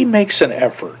 She makes an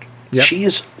effort. Yep. She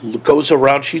goes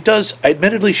around. She does,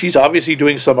 admittedly, she's obviously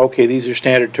doing some, these are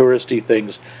standard touristy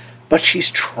things, but she's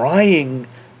trying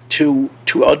to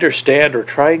understand or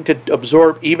trying to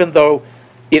absorb, even though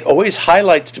it always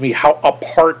highlights to me how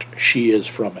apart she is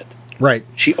from it. Right.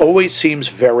 She always seems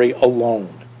very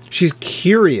alone. She's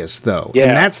curious, though. Yeah.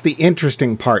 And that's the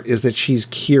interesting part, is that she's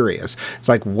curious. It's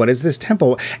like, what is this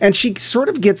temple? And she sort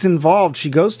of gets involved. She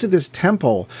goes to this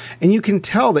temple, and you can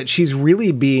tell that she's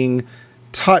really being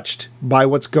touched by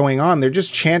what's going on. They're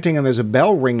just chanting, and there's a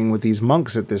bell ringing with these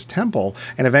monks at this temple.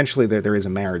 And eventually there is a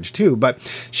marriage, too. But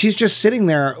she's just sitting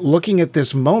there looking at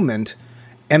this moment.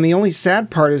 And the only sad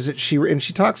part is that she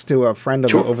talks to a friend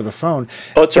over the phone.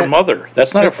 Oh, it's her mother.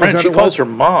 That's not a friend. She calls her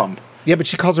mom. Yeah, but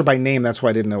she calls her by name. That's why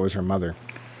I didn't know it was her mother.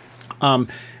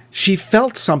 She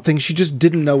felt something. She just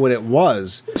didn't know what it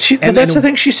was. That's the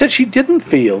thing she said she didn't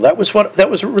feel. That was what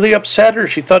really upset her.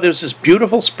 She thought it was this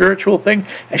beautiful spiritual thing,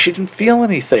 and she didn't feel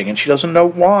anything, and she doesn't know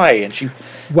why. And she's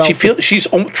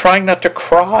trying not to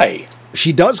cry.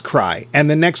 She does cry, and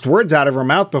the next words out of her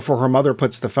mouth before her mother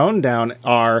puts the phone down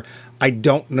are, "I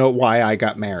don't know why I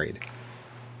got married."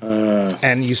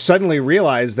 And you suddenly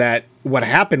realize that what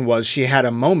happened was she had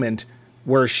a moment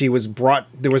where she was brought,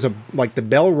 there was the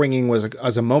bell ringing was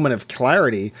as a moment of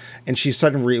clarity, and she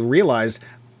suddenly realized,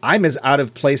 I'm as out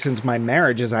of place in my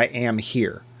marriage as I am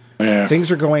here. Yeah.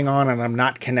 Things are going on and I'm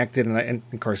not connected, and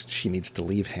of course she needs to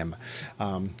leave him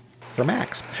for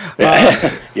Max.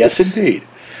 Yes, indeed.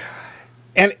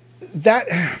 And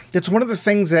that's one of the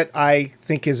things that I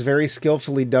think is very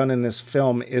skillfully done in this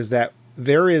film, is that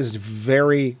there is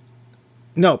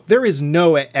no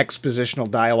expositional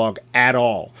dialogue at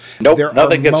all. Nope,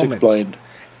 nothing gets explained.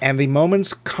 And the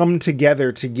moments come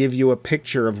together to give you a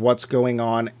picture of what's going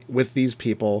on with these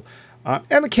people,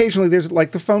 And occasionally there's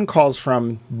like the phone calls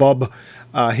from Bob,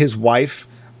 his wife,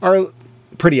 are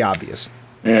pretty obvious.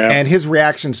 Yeah. And his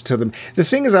reactions to them. The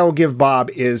thing is I will give Bob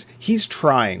is he's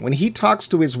trying. When he talks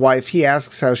to his wife, he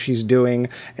asks how she's doing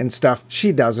and stuff.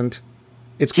 She doesn't.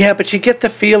 Yeah, but you get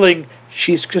the feeling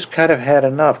she's just kind of had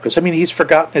enough. Because, I mean, he's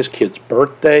forgotten his kid's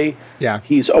birthday. Yeah.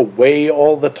 He's away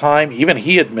all the time. Even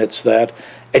he admits that.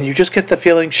 And you just get the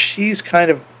feeling she's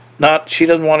kind of she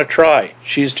doesn't want to try.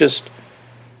 She's just,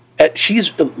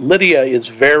 Lydia is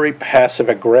very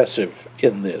passive-aggressive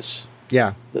in this.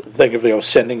 Yeah. Think of,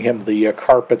 sending him the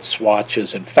carpet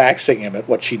swatches and faxing him at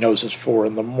what she knows is 4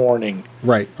 in the morning.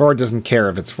 Right. Or doesn't care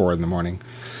if it's 4 in the morning.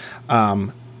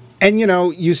 And,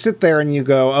 you sit there and you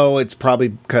go, oh, it's probably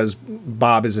because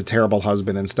Bob is a terrible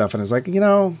husband and stuff. And it's like,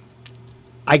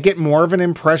 I get more of an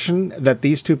impression that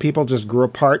these two people just grew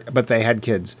apart, but they had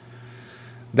kids.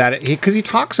 Because he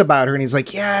talks about her and he's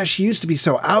like, yeah, she used to be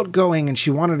so outgoing and she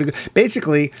wanted to go.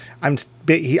 Basically, I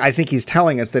think he's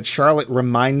telling us that Charlotte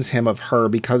reminds him of her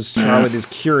because Charlotte is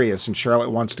curious and Charlotte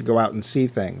wants to go out and see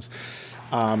things.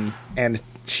 And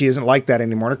she isn't like that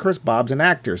anymore. And of course, Bob's an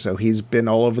actor, so he's been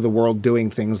all over the world doing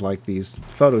things like these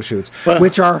photo shoots,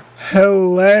 which are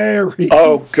hilarious.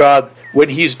 Oh, God. When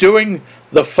he's doing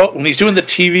the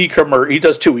TV commercial, he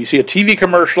does two. We see a TV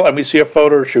commercial and we see a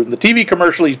photo shoot. And the TV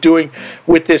commercial he's doing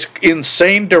with this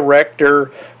insane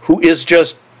director who is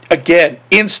just, again,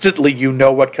 instantly you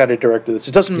know what kind of director this is.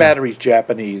 It doesn't matter he's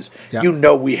Japanese. Yeah. You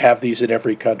know we have these in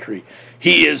every country.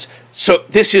 So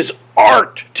this is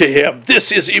art to him.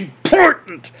 This is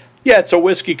important. Yeah, it's a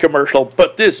whiskey commercial,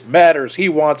 but this matters. He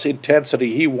wants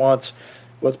intensity. He wants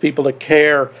people to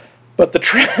care. But the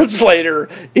translator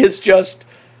is just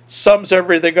sums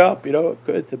everything up.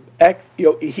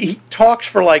 He talks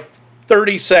for like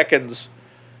 30 seconds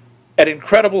at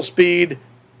incredible speed,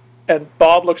 and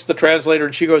Bob looks at the translator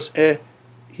and she goes,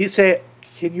 he say,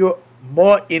 can you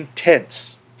more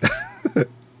intense?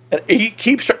 And he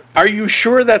keeps, are you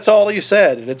sure that's all he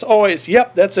said? And it's always,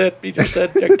 yep, that's it. He just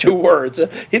said like 2 words.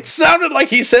 It sounded like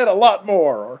he said a lot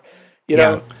more.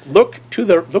 Or, look to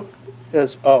the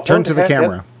turn to the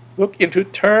camera.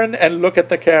 Turn and look at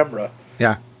the camera.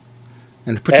 Yeah.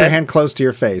 And put your hand close to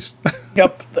your face.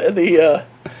 Yep. The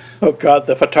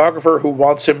photographer who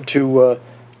wants him to,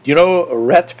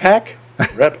 Rat Pack?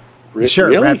 Sure,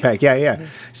 really? Rat Pack. Yeah.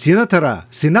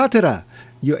 Sinatra.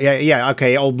 Yeah.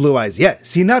 Okay, old Blue Eyes. Yeah,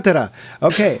 Sinatra.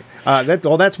 Okay.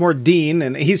 That's more Dean,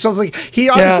 and he sounds like he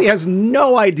obviously has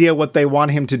no idea what they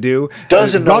want him to do.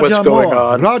 Doesn't know what's going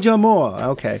on. Roger Moore.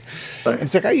 Okay. Right.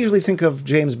 It's like I usually think of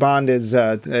James Bond as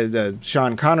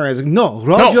Sean Connery as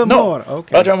Roger Moore.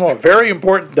 Okay. Roger Moore. Very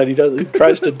important that he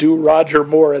tries to do Roger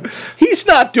Moore, and he's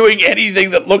not doing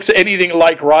anything that looks anything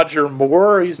like Roger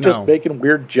Moore. He's just making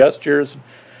weird gestures.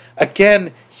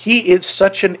 Again, he is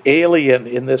such an alien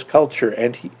in this culture,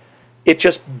 and it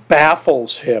just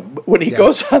baffles him when he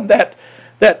goes on that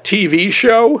TV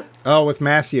show. Oh, with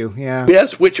Matthew, yeah.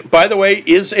 Yes, which, by the way,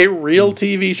 is a real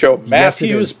TV show.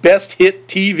 Matthew's Best Hit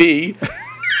TV.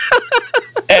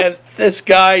 And this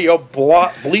guy,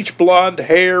 bleach blonde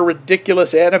hair,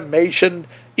 ridiculous animation,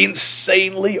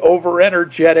 insanely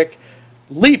over-energetic,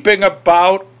 leaping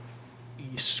about,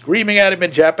 screaming at him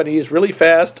in Japanese really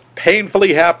fast,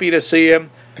 painfully happy to see him.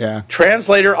 Yeah.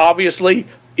 Translator, obviously,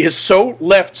 is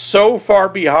left so far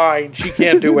behind she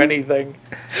can't do anything.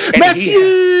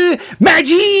 Monsieur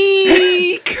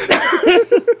Magic!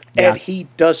 And he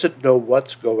doesn't know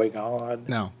what's going on.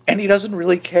 No. And he doesn't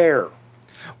really care.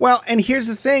 Well, and here's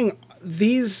the thing.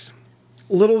 These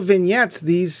little vignettes,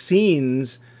 these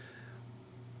scenes,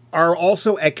 are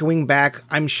also echoing back,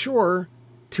 I'm sure,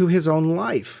 to his own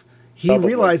life. He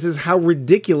realizes how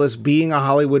ridiculous being a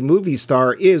Hollywood movie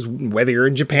star is, whether you're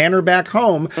in Japan or back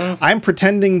home. I'm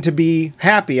pretending to be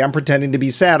happy. I'm pretending to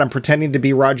be sad. I'm pretending to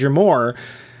be Roger Moore.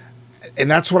 And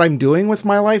that's what I'm doing with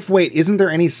my life? Wait, isn't there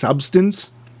any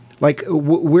substance? Like,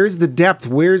 where's the depth?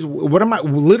 What am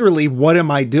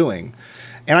I doing?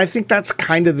 And I think that's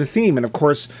kind of the theme. And of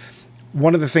course,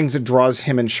 one of the things that draws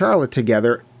him and Charlotte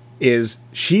together is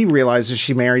she realizes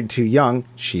she married too young.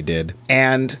 She did.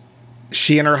 And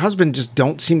she and her husband just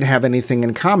don't seem to have anything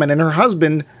in common. And her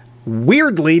husband,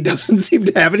 weirdly, doesn't seem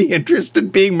to have any interest in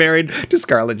being married to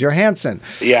Scarlett Johansson.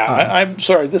 Yeah, I'm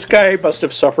sorry. This guy must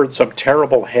have suffered some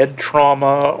terrible head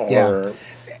trauma or...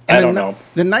 I don't know.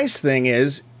 The nice thing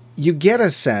is, you get a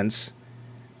sense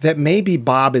that maybe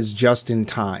Bob is just in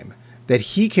time. That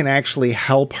he can actually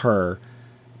help her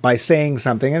by saying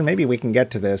something, and maybe we can get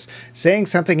to this, saying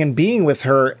something and being with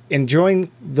her,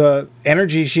 enjoying the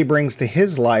energy she brings to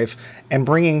his life, and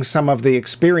bringing some of the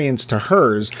experience to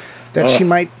hers, that she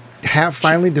might have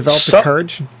finally developed the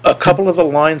courage? A couple of the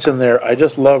lines in there I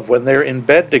just love when they're in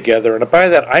bed together, and by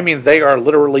that I mean they are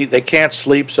literally, they can't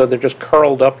sleep, so they're just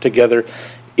curled up together.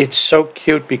 It's so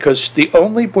cute because the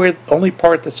only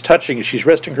part that's touching is she's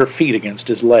resting her feet against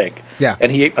his leg. Yeah.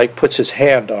 And he like puts his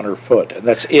hand on her foot, and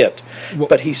that's it. Well,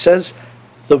 but he says,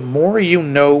 the more you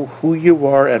know who you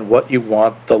are and what you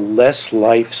want, the less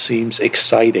life seems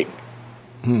exciting.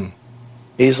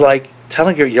 He's like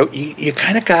telling her, you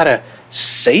kind of gotta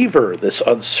savor this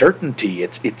uncertainty.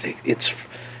 It's,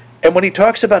 and when he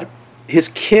talks about his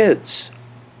kids,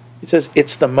 he says,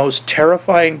 it's the most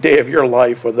terrifying day of your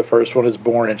life when the first one is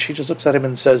born. And she just looks at him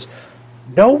and says,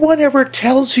 no one ever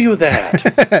tells you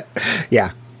that.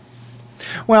 Yeah.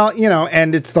 Well,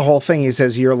 and it's the whole thing. He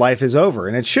says your life is over,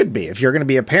 and it should be. If you're going to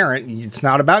be a parent, it's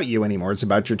not about you anymore. It's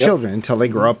about your children until they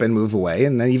grow up and move away.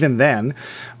 And then even then,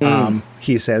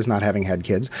 he says, not having had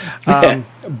kids.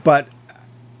 But,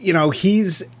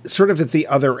 he's sort of at the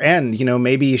other end.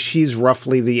 Maybe she's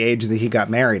roughly the age that he got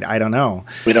married. I don't know.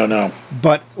 We don't know.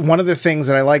 But one of the things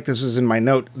that I like, this was in my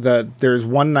note, there's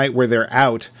one night where they're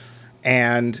out,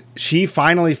 and she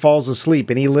finally falls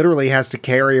asleep, and he literally has to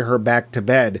carry her back to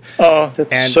bed. Oh,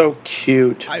 that's so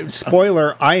cute.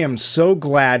 Spoiler, I am so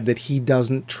glad that he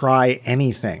doesn't try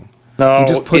anything. No, he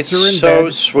just puts her in so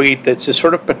bed. Sweet. It's a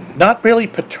sort of, not really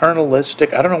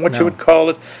paternalistic. I don't know what you would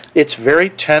call it. It's very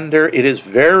tender. It is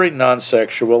very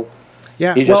non-sexual.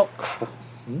 Yeah,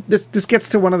 this gets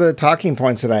to one of the talking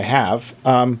points that I have.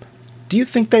 Do you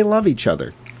think they love each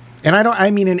other? And I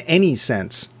mean in any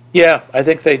sense. Yeah, I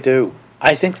think they do.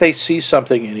 I think they see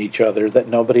something in each other that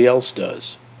nobody else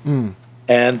does.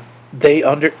 And they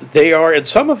are, and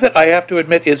some of it, I have to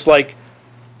admit, is like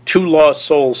two lost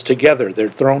souls together. They're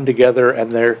thrown together,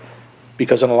 and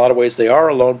because in a lot of ways they are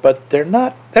alone, but they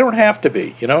don't have to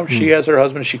be. She has her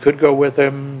husband, she could go with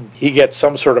him. He gets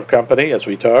some sort of company as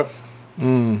we talk.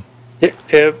 I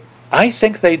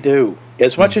think they do.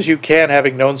 As much as you can,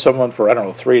 having known someone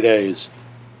for, 3 days.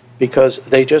 Because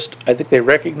I think they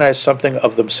recognize something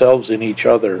of themselves in each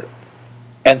other.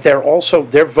 And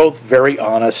they're both very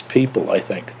honest people, I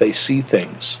think. They see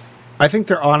things. I think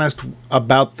they're honest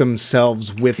about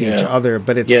themselves with each other,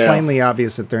 but it's plainly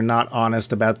obvious that they're not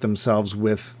honest about themselves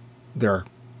with their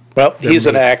he's mates.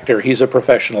 an actor. He's a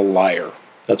professional liar.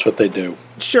 That's what they do.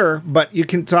 Sure, but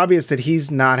it's obvious that he's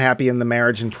not happy in the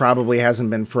marriage and probably hasn't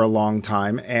been for a long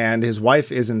time, and his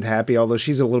wife isn't happy, although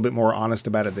she's a little bit more honest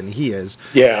about it than he is.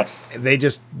 Yeah. They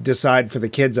just decide for the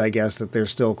kids, I guess, that they're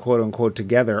still quote-unquote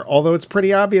together, although it's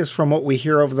pretty obvious from what we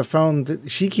hear over the phone that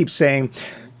she keeps saying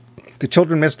the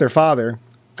children miss their father.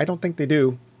 I don't think they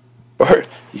do.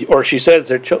 Or she says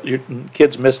your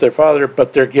kids miss their father,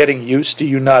 but they're getting used to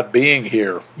you not being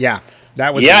here. Yeah,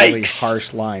 that was a really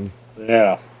harsh line.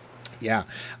 Yeah. Yeah.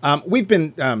 We've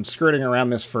been skirting around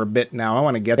this for a bit now. I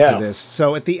want to get to this.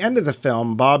 So at the end of the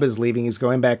film, Bob is leaving. He's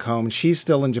going back home. She's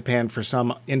still in Japan for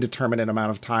some indeterminate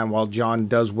amount of time while John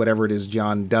does whatever it is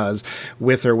John does,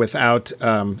 with or without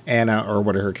Anna, or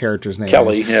what her character's name is.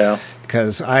 Kelly, yeah.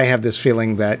 Because I have this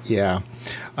feeling that,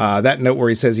 that note where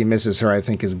he says he misses her, I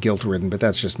think is guilt-ridden, but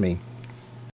that's just me.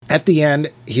 At the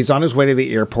end, he's on his way to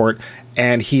the airport,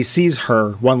 and he sees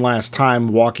her one last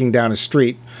time walking down a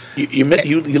street.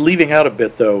 You're leaving out a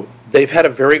bit, though. They've had a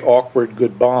very awkward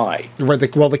goodbye.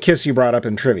 The kiss you brought up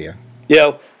in trivia.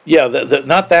 Yeah,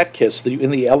 not that kiss,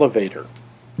 in the elevator.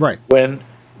 Right. When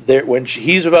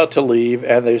he's about to leave,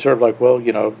 and they sort of like,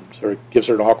 sort of gives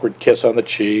her an awkward kiss on the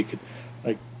cheek.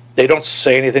 Like, they don't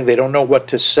say anything. They don't know what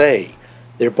to say.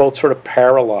 They're both sort of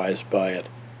paralyzed by it.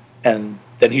 And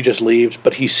then he just leaves,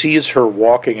 but he sees her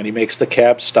walking, and he makes the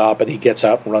cab stop, and he gets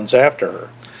out and runs after her.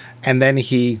 And then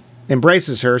he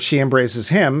embraces her, she embraces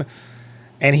him,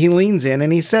 and he leans in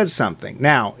and he says something.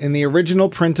 Now, in the original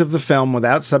print of the film,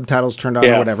 without subtitles turned on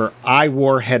or whatever, I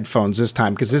wore headphones this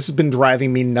time, because this has been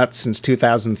driving me nuts since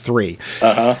 2003.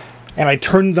 And I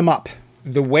turned them up.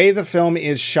 The way the film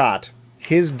is shot,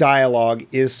 his dialogue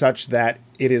is such that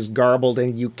it is garbled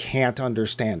and you can't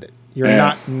understand it. You're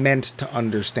not meant to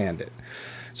understand it.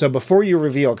 So before you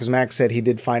reveal, because Max said he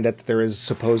did find out that there is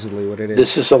supposedly what it is.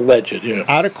 This is alleged, yeah.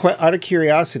 Out of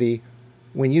curiosity,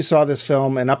 when you saw this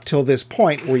film and up till this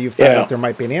point where you found out there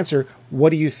might be an answer, what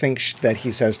do you think that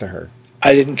he says to her?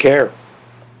 I didn't care.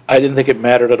 I didn't think it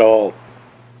mattered at all.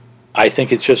 I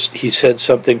think it's just he said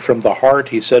something from the heart.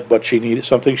 He said what she needed,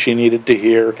 something she needed to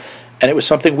hear, and it was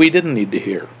something we didn't need to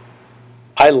hear.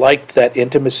 I liked that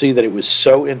intimacy, that it was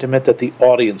so intimate that the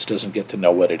audience doesn't get to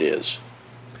know what it is.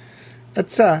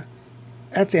 That's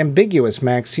ambiguous,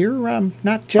 Max. You're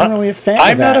not generally a fan of that.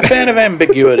 I'm not a fan of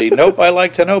ambiguity. Nope, I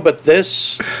like to know, but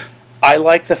this I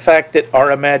like the fact that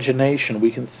our imagination,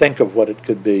 we can think of what it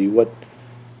could be.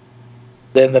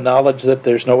 Then the knowledge that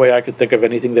there's no way I could think of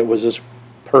anything that was as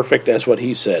perfect as what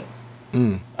he said.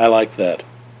 I like that.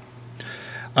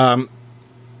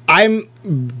 I'm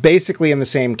basically in the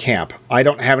same camp. I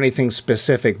don't have anything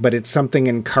specific, but it's something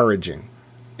encouraging.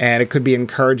 And it could be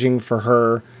encouraging for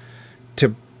her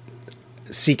to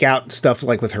seek out stuff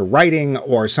like with her writing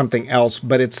or something else,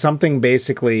 but it's something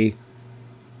basically,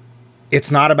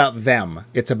 it's not about them,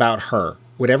 it's about her.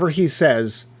 Whatever he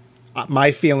says,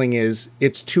 my feeling is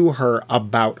it's to her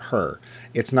about her.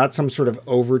 It's not some sort of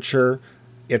overture.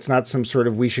 It's not some sort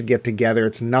of we should get together.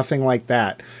 It's nothing like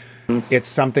that. It's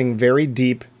something very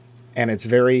deep and it's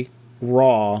very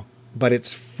raw, but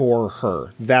it's for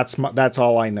her. That's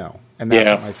all I know. And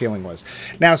that's what my feeling was.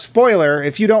 Now, spoiler,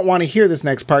 if you don't want to hear this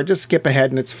next part, just skip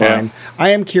ahead and it's fine. Yeah. I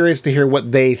am curious to hear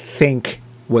what they think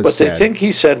was said. What they think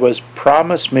he said was,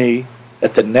 promise me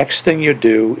that the next thing you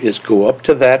do is go up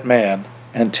to that man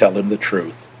and tell him the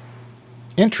truth.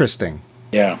 Interesting.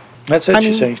 Yeah. That's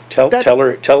interesting.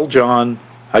 Tell John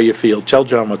how you feel. Tell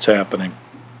John what's happening.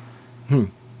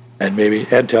 And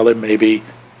tell him maybe,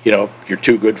 you're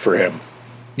too good for him.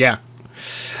 Yeah.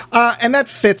 And that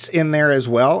fits in there as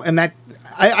well. And that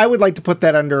I would like to put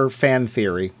that under fan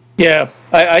theory. Yeah,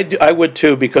 I would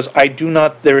too, because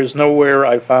there is nowhere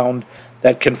I found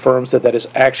that confirms that is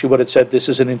actually what it said. This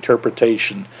is an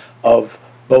interpretation of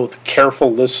both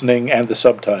careful listening and the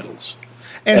subtitles.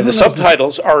 And the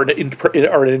subtitles are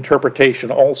an interpretation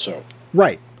also.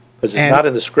 Right. Because it's not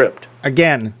in the script.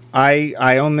 Again,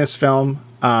 I own this film.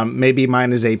 Maybe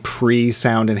mine is a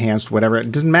pre-sound enhanced, whatever.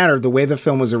 It doesn't matter. The way the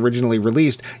film was originally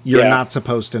released, you're not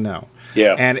supposed to know.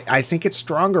 Yeah. And I think it's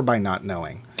stronger by not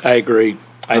knowing. I agree.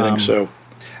 I think so.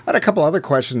 I had a couple other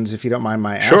questions, if you don't mind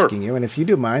my asking you. And if you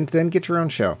do mind, then get your own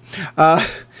show. I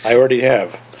already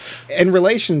have. In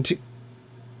relation to...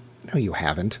 No, you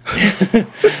haven't.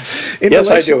 Yes,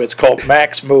 I do. It's called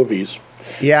Max Movies.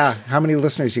 Yeah. How many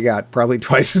listeners you got? Probably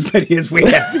twice as many as we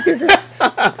have here.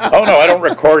 Oh, no, I don't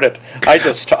record it. I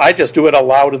just do it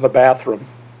aloud in the bathroom.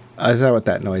 Is that what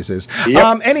that noise is?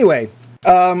 Yep. Anyway,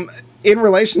 in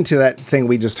relation to that thing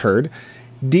we just heard,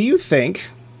 do you think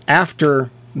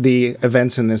after the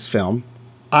events in this film,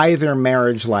 either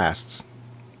marriage lasts?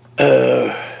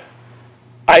 I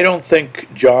don't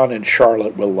think John and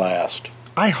Charlotte will last.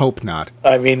 I hope not.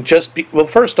 I mean,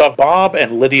 first off, Bob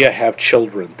and Lydia have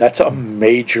children. That's a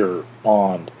major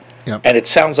bond. Yep. And it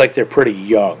sounds like they're pretty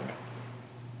young.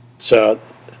 So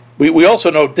we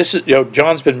also know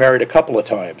John's been married a couple of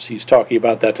times. He's talking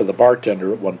about that to the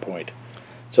bartender at one point.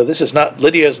 So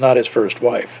Lydia is not his first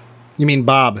wife. You mean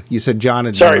Bob? You said John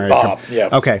had Sorry, been married. Bob. Yeah.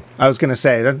 Okay, I was going to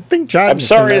say I think John. I'm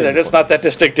sorry that it's not that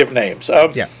distinctive names.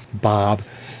 Yeah, Bob.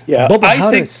 Yeah,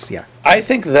 Bubba I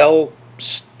think they'll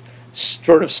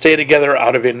sort of stay together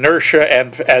out of inertia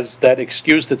and as that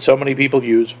excuse that so many people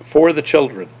use for the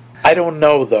children. I don't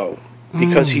know though,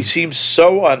 because he seems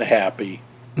so unhappy.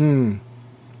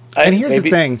 And here's the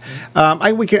thing,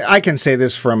 I can say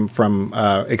this from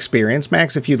experience,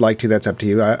 Max. If you'd like to, that's up to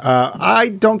you. I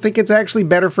don't think it's actually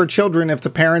better for children if the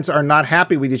parents are not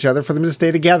happy with each other for them to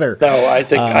stay together. No, I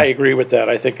think I agree with that.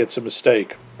 I think it's a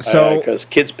mistake. So because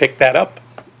kids pick that up.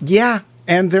 Yeah,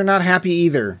 and they're not happy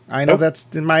either. I know that's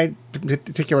in my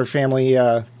particular family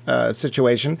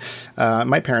situation.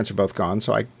 My parents are both gone,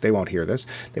 so they won't hear this.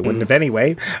 They wouldn't have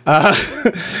anyway.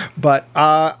 But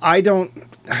I don't.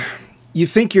 You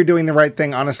think you're doing the right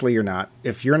thing. Honestly, you're not.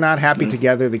 If you're not happy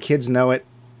together, the kids know it.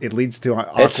 It leads to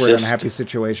awkward, unhappy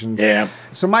situations. Yeah.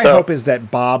 So my hope is that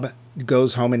Bob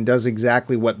goes home and does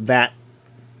exactly what that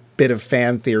bit of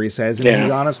fan theory says. And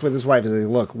he's honest with his wife. He's like,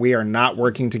 look, we are not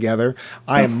working together.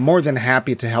 I am more than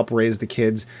happy to help raise the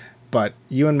kids, but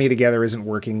you and me together isn't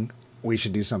working. We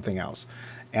should do something else.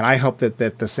 And I hope that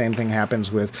the same thing happens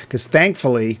because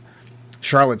thankfully,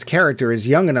 Charlotte's character is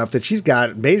young enough that she's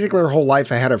got basically her whole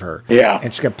life ahead of her. Yeah.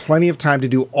 And she's got plenty of time to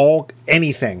do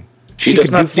anything. She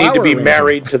does not need to be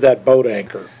married to that boat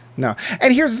anchor. No.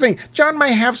 And here's the thing. John might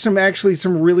have some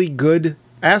really good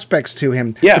aspects to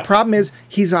him. Yeah. The problem is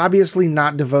he's obviously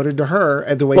not devoted to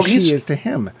her the way she is to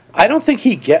him. I don't think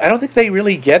they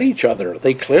really get each other.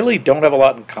 They clearly don't have a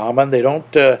lot in common. They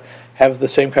don't have the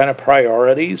same kind of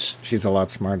priorities. She's a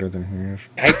lot smarter than he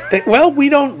is. Well, we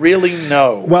don't really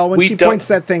know. Well, when she points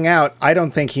that thing out, I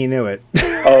don't think he knew it.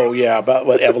 Oh, yeah, about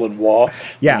what, Evelyn Waugh?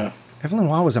 Yeah. Evelyn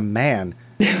Waugh was a man.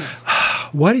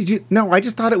 What did you... No, I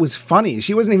just thought it was funny.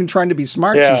 She wasn't even trying to be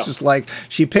smart. Yeah. She's just like...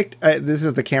 She picked... this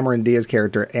is the Cameron Diaz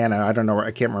character, Anna. I don't know.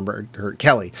 I can't remember her.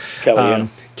 Kelly.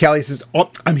 Kelly says,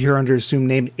 I'm here under assumed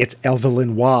name. It's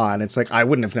Evelyn Waugh. And it's like, I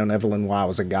wouldn't have known Evelyn Waugh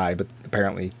was a guy, but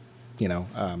apparently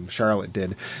Charlotte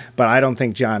did, but I don't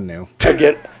think John knew.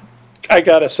 I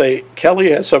gotta say,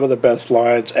 Kelly has some of the best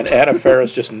lines, and Anna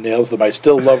Faris just nails them. I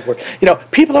still love her.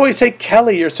 People always say,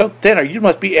 Kelly, you're so thin, or you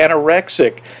must be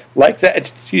anorexic. Like that.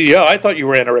 And yeah, I thought you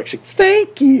were anorexic.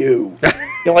 Thank you.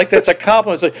 Like that's a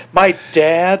compliment. It's like, my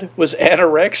dad was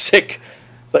anorexic.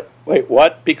 It's like, wait,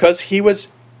 what? Because he was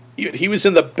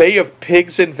in the Bay of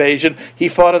Pigs invasion. He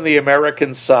fought on the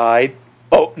American side.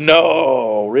 Oh,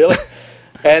 no, really?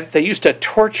 And they used to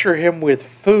torture him with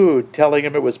food, telling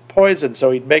him it was poison,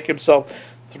 so he'd make himself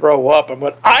throw up.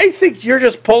 And I think you're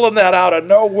just pulling that out of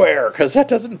nowhere, because that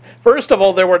doesn't... First of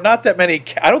all, there were not that many...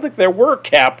 I don't think there were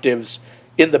captives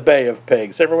in the Bay of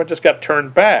Pigs. Everyone just got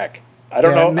turned back. I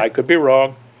don't know. I could be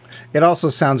wrong. It also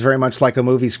sounds very much like a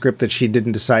movie script that she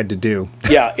didn't decide to do.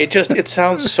 Yeah, it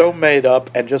sounds so made up,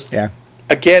 and just... Yeah.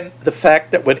 Again, the fact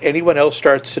that when anyone else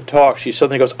starts to talk, she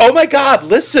suddenly goes, oh my God,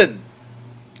 listen!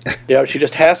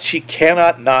 She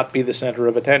cannot not be the center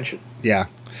of attention. Yeah.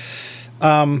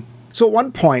 So at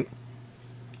one point,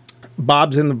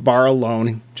 Bob's in the bar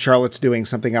alone. Charlotte's doing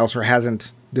something else or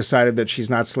hasn't decided that she's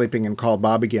not sleeping and called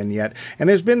Bob again yet. And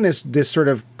there's been this sort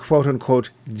of quote-unquote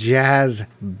jazz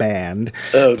band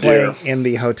playing in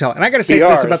the hotel. And I got to say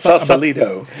this about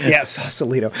Sausalito.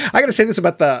 Sausalito. I got to say this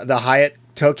about the Hyatt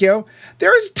Tokyo.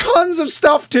 There's tons of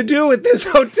stuff to do at this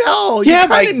hotel. Yeah,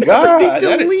 my God. You never need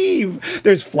to leave.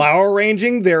 There's flower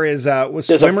arranging. There is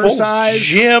swimmer size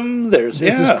gym. There's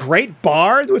this great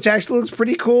bar, which actually looks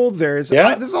pretty cool. There's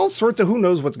all sorts of who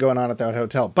knows what's going on at that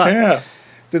hotel. But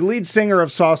the lead singer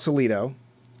of Sausalito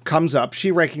comes up.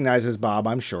 She recognizes Bob,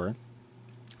 I'm sure.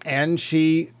 And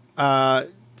she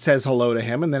says hello to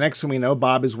him. And the next thing we know,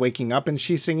 Bob is waking up and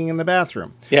she's singing in the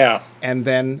bathroom. Yeah. And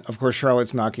then, of course,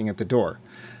 Charlotte's knocking at the door.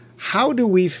 How do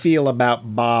we feel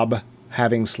about Bob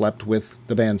having slept with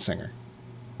the band singer?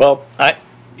 Well,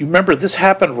 you remember this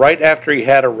happened right after he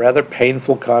had a rather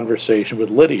painful conversation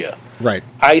with Lydia. Right.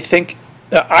 I think,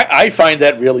 I find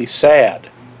that really sad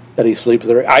that he sleeps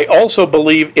with her. I also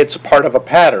believe it's part of a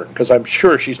pattern, because I'm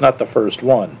sure she's not the first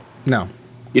one. No.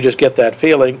 You just get that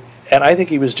feeling. And I think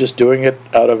he was just doing it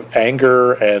out of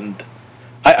anger, and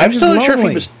I'm still not sure if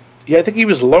he was... Yeah, I think he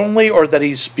was lonely, or that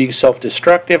he's being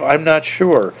self-destructive. I'm not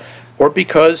sure. Or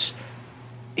because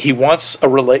he wants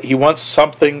he wants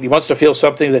to feel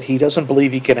something that he doesn't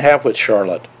believe he can have with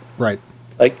Charlotte. Right.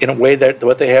 Like, in a way that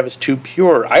what they have is too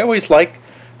pure. I always like...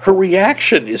 Her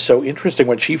reaction is so interesting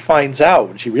when she finds out,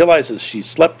 when she realizes she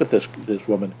slept with this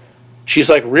woman. She's,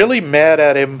 like, really mad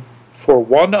at him for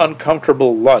one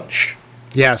uncomfortable lunch.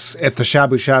 Yes, at the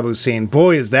shabu shabu scene.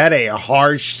 Boy, is that a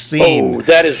harsh scene. Oh,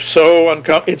 that is so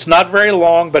uncomfortable. It's not very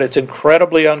long, but it's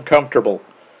incredibly uncomfortable.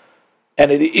 And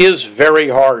it is very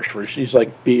harsh, where she's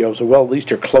like, well, at least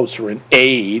you're closer in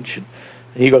age. And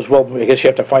he goes, well, I guess you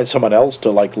have to find someone else to,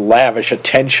 like, lavish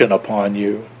attention upon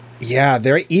you. Yeah,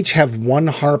 they each have one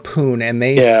harpoon, and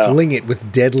they fling it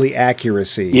with deadly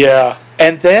accuracy. Yeah,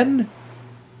 and then...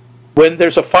 when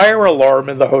there's a fire alarm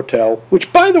in the hotel,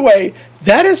 which, by the way,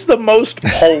 that is the most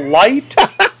polite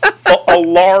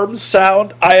alarm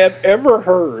sound I have ever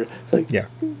heard.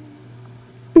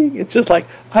 It's just like,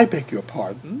 I beg your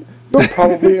pardon, you're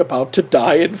probably about to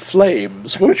die in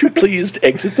flames. Won't you please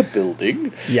exit the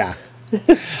building? Yeah.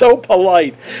 It's so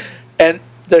polite. And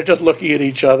they're just looking at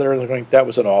each other and they're going, that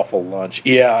was an awful lunch.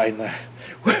 Yeah, I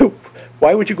know.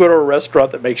 Why would you go to a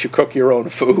restaurant that makes you cook your own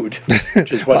food?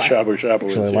 Which is what shabu shabu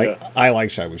is. I like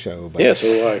shabu shabu. Yeah,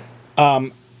 so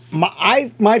do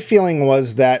I. My feeling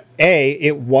was that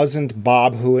it wasn't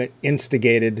Bob who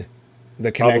instigated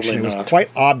the connection. It was quite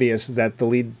obvious that the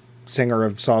lead singer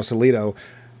of Sausalito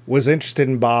was interested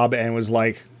in Bob and was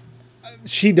like,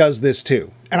 she does this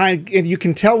too. And you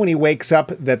can tell when he wakes up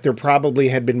that there probably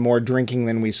had been more drinking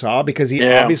than we saw, because he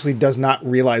obviously does not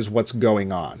realize what's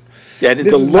going on. Yeah, and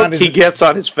the look he gets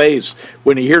on his face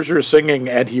when he hears her singing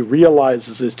and he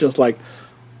realizes it's just like,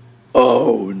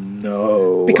 oh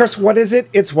no. Because what is it?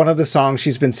 It's one of the songs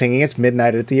she's been singing. It's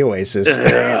Midnight at the Oasis.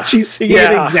 She's singing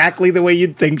it exactly the way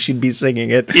you'd think she'd be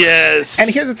singing it. Yes. And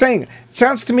here's the thing. It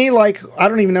sounds to me like, I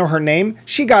don't even know her name.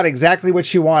 She got exactly what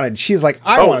she wanted. She's like,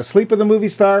 I want to sleep with a movie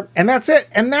star, and that's it.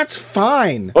 And that's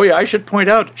fine. Oh yeah, I should point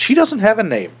out, she doesn't have a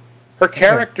name. Her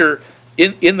character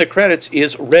in the credits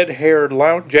is red-haired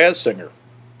lounge jazz singer.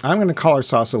 I'm going to call her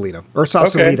Sausalito. Or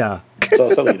Sausalita. Okay.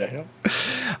 Sausalita,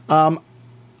 yeah.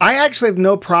 I actually have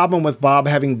no problem with Bob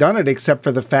having done it, except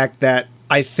for the fact that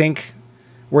I think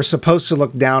we're supposed to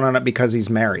look down on it because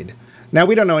he's married. Now,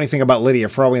 we don't know anything about Lydia.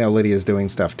 For all we know, Lydia's doing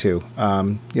stuff, too.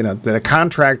 The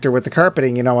contractor with the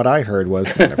carpeting, what I heard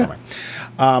was... never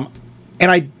mind.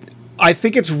 And I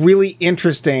think it's really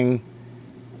interesting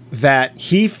that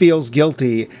he feels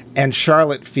guilty and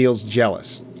Charlotte feels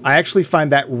jealous. I actually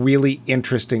find that really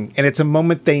interesting, and it's a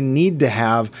moment they need to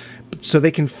have so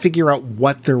they can figure out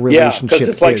what their relationship is. Yeah, because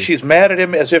it's like she's mad at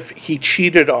him as if he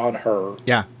cheated on her.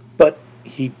 Yeah. But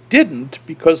he didn't,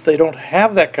 because they don't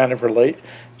have that kind of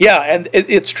Yeah, and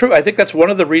it's true. I think that's one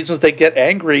of the reasons they get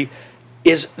angry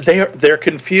is they're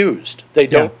confused. They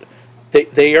don't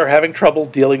they are having trouble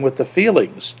dealing with the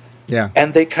feelings. Yeah.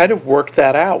 And they kind of work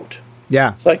that out.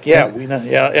 Yeah. It's like, we know.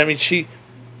 Yeah, I mean,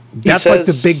 that's like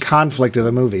the big conflict of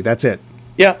the movie. That's it.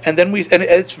 Yeah, and then and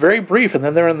it's very brief, and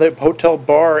then they're in the hotel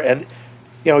bar, and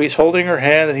he's holding her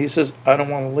hand, and he says, "I don't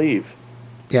want to leave."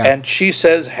 Yeah. And she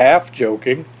says, half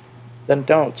joking, "Then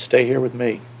don't stay here with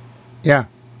me." Yeah.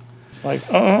 It's like,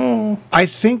 oh. I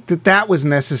think that was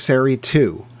necessary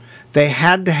too. They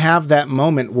had to have that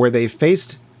moment where they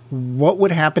faced what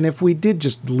would happen if we did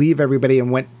just leave everybody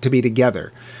and went to be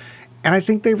together. And I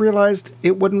think they realized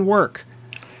it wouldn't work.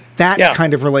 That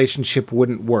kind of relationship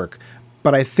wouldn't work.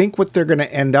 But I think what they're going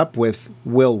to end up with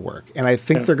will work. And I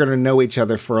think they're going to know each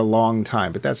other for a long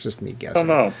time. But that's just me guessing.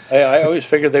 I don't know. I always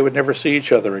figured they would never see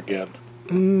each other again.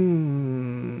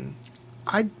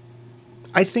 I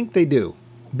think they do.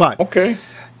 But okay.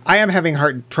 I am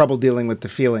having trouble dealing with the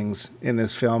feelings in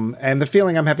this film. And the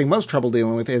feeling I'm having most trouble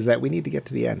dealing with is that we need to get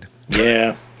to the end.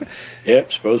 Yeah. Yeah,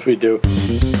 suppose we do.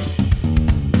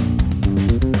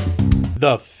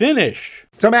 The finish.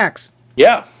 So, Max.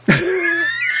 Yeah.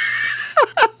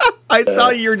 I saw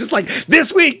you were just like,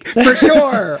 this week, for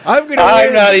sure. I'm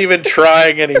not even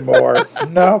trying anymore.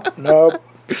 Nope.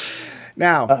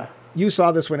 Now, you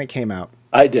saw this when it came out.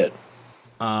 I did.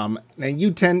 And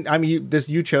you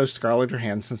chose Scarlett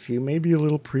Johansson, so you may be a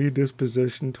little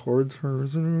predisposition towards her.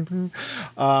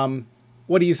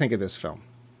 What do you think of this film?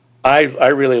 I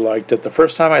really liked it. The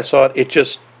first time I saw it, it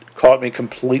just caught me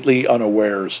completely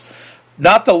unawares.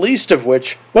 Not the least of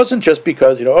which wasn't just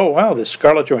because, oh, wow, this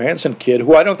Scarlett Johansson kid,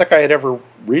 who I don't think I had ever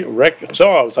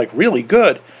saw, was like really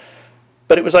good.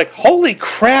 But it was like, holy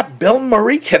crap, Bill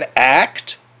Murray can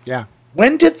act? Yeah.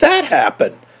 When did that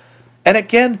happen? And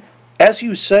again, as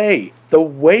you say, the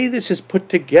way this is put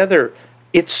together,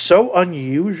 it's so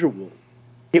unusual.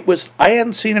 I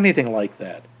hadn't seen anything like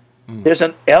that. There's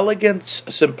an elegance,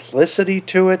 simplicity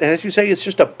to it. And as you say, it's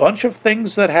just a bunch of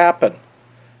things that happen.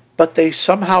 But they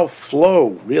somehow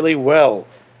flow really well.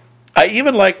 I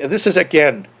even like, this is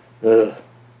again, this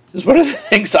is one of the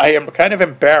things I am kind of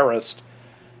embarrassed.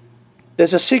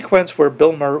 There's a sequence where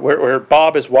where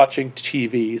Bob is watching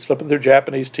TV, he's flipping through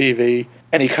Japanese TV,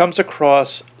 and he comes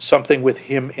across something with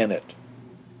him in it.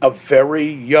 A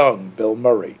very young Bill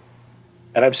Murray.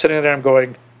 And I'm sitting there and I'm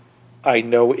going, I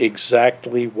know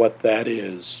exactly what that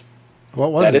is.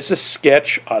 What was it? That is a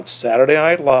sketch on Saturday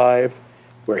Night Live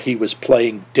where he was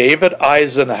playing David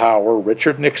Eisenhower,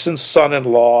 Richard Nixon's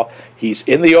son-in-law. He's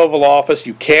in the Oval Office.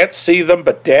 You can't see them,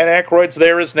 but Dan Aykroyd's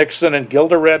there as Nixon and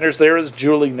Gilda Radner's there as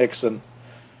Julie Nixon.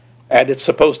 And it's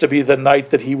supposed to be the night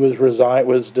that he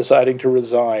was deciding to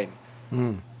resign.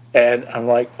 And I'm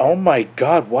like, oh my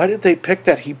God, why did they pick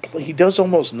that? He does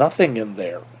almost nothing in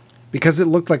there. Because it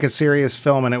looked like a serious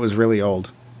film and it was really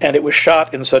old. And it was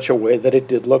shot in such a way that it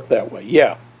did look that way,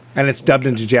 yeah. And it's dubbed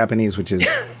into Japanese, which is,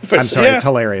 I'm sorry, it's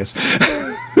hilarious.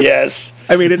 Yes.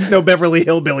 I mean, it's no Beverly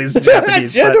Hillbillies in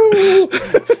Japanese,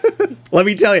 but let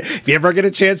me tell you, if you ever get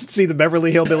a chance to see the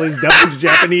Beverly Hillbillies dubbed into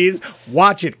Japanese,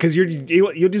 watch it, because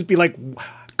you'll just be like,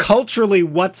 culturally,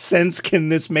 what sense can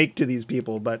this make to these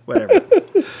people? But whatever.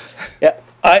 Yeah,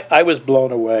 I was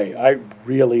blown away. I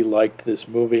really liked this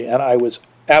movie, and I was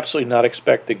absolutely not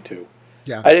expecting to.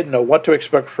 Yeah. I didn't know what to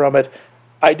expect from it.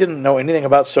 I didn't know anything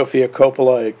about Sofia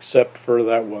Coppola except for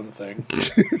that one thing.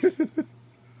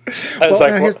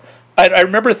 I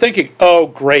remember thinking, oh,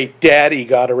 great, Daddy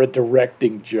got her a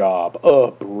directing job. Oh,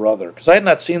 brother. Because I had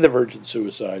not seen The Virgin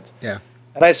Suicides. Yeah.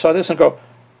 And I saw this and go,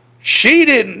 she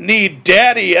didn't need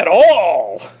Daddy at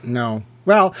all. No.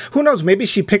 Well, who knows? Maybe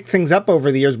she picked things up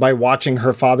over the years by watching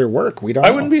her father work. We don't know.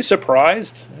 I wouldn't be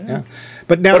surprised. Yeah.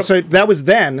 But now, so that was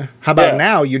then. How about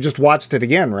now? You just watched it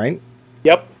again, right?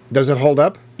 Yep. Does it hold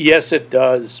up? Yes, it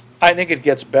does. I think it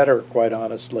gets better, quite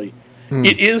honestly.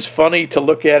 It is funny to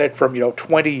look at it from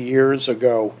 20 years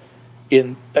ago,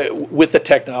 with the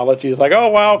technology. It's like, oh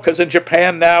wow, because in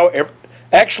Japan now,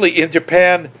 in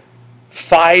Japan,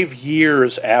 5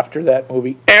 years after that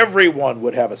movie, everyone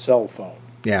would have a cell phone.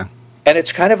 Yeah. And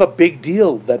it's kind of a big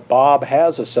deal that Bob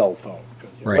has a cell phone.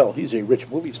 Right. Well, he's a rich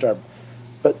movie star,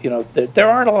 but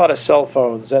there aren't a lot of cell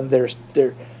phones, and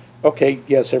Okay,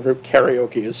 yes, every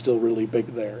karaoke is still really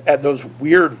big there. And those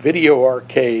weird video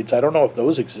arcades, I don't know if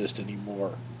those exist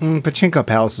anymore. Pachinko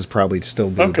Palaces probably still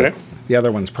do, Okay. but the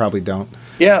other ones probably don't.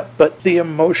 Yeah, but the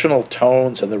emotional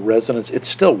tones and the resonance, it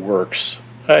still works.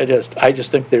 I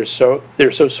just think they're so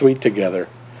sweet together.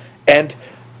 And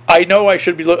I know I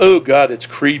should be oh God, it's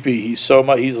creepy. He's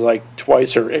like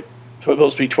supposed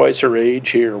to be twice her age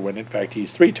here, when in fact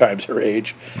he's 3 times her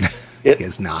age. He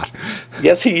is not.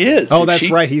 Yes, he is. Oh,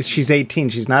 that's right. She's 18.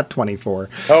 She's not 24.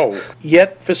 Oh,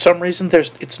 yet for some reason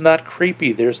it's not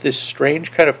creepy. There's this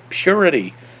strange kind of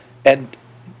purity and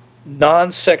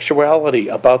non-sexuality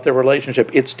about their relationship.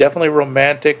 It's definitely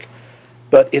romantic,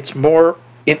 but it's more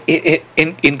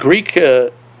in Greek,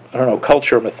 I don't know,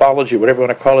 culture, mythology, whatever you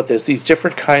want to call it. There's these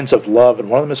different kinds of love,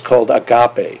 and one of them is called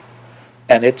agape,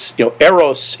 and it's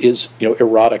eros is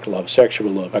erotic love, sexual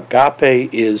love.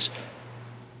 Agape is,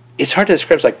 it's hard to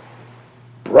describe. It's like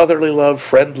brotherly love,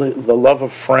 friendly, the love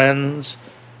of friends,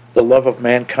 the love of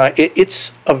mankind.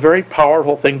 It's a very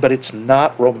powerful thing, but it's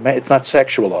not it's not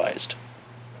sexualized.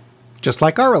 Just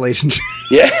like our relationship.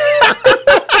 Yeah.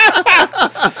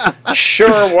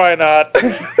 Sure, why not?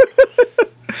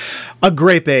 A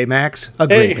grape A, Max. A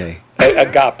grape A.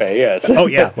 Agape, yes. Oh,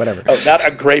 yeah, whatever. Oh, not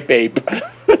a grape ape.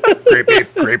 Grape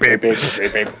ape, grape ape.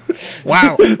 Grape ape.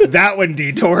 Wow, that one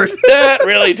detoured. That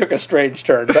really took a strange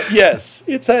turn. But yes,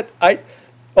 it's that.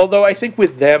 Although I think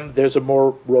with them, there's a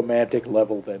more romantic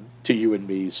level than to you and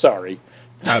me. Sorry.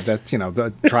 That's,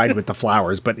 tried with the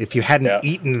flowers, but if you hadn't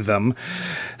eaten them.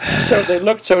 So they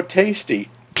looked so tasty.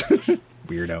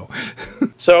 Weirdo.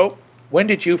 So, when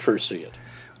did you first see it?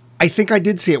 I think I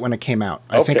did see it when it came out.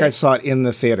 I think I saw it in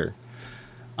the theater.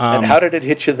 And how did it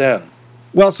hit you then?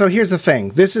 Well, so here's the thing.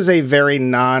 This is a very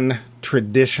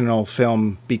non-traditional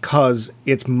film because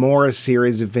it's more a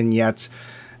series of vignettes,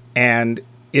 and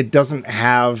it doesn't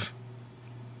have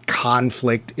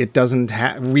conflict. It doesn't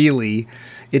really.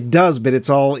 It does, but it's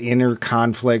all inner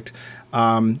conflict.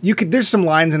 There's some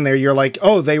lines in there you're like,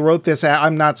 oh, they wrote this.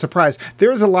 I'm not surprised.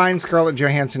 There's a line Scarlett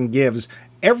Johansson gives.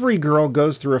 Every girl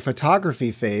goes through a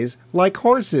photography phase like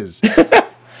horses.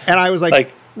 And I was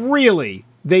like, really?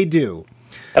 They do.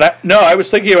 And I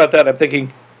was thinking about that. I'm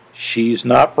thinking, she's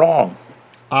not wrong.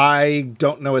 I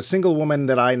don't know a single woman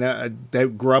that I know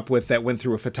that grew up with that went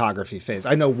through a photography phase.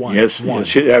 I know one. Yes, one.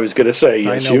 I was going to say,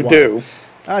 So yes, you do.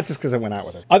 Just because I went out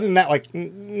with her. Other than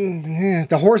that,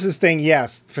 the horses thing,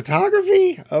 yes.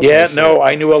 Photography? Okay, yeah, sure. no,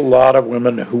 I knew a lot of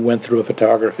women who went through a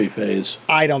photography phase.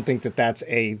 I don't think that that's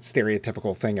a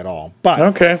stereotypical thing at all. But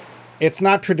okay. It's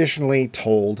not traditionally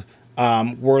told.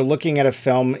 We're looking at a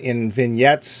film in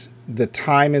vignettes. The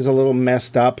time is a little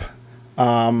messed up.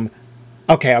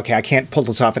 Okay, I can't pull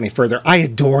this off any further. I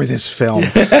adore this film.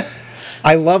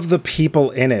 I love the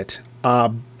people in it.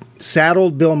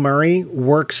 Saddled Bill Murray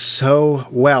works so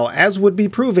well, as would be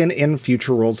proven in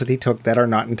future roles that he took that are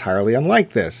not entirely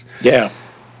unlike this. Yeah.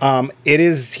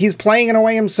 He's playing in a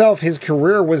way himself. His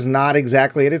career was not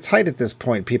exactly at its height at this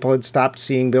point. People had stopped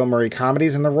seeing Bill Murray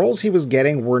comedies, and the roles he was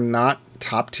getting were not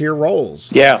top-tier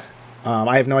roles. Yeah.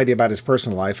 I have no idea about his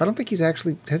personal life. I don't think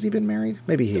has he been married?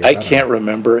 Maybe he is. I can't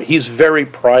remember. He's very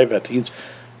private.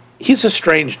 He's a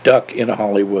strange duck in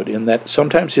Hollywood in that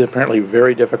sometimes he's apparently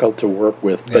very difficult to work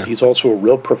with, but he's also a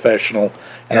real professional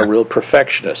and a real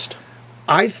perfectionist.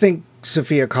 I think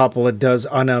Sofia Coppola does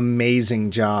an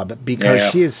amazing job because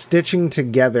she is stitching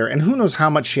together, and who knows how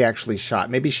much she actually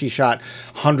shot. Maybe she shot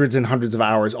hundreds and hundreds of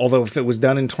hours, although if it was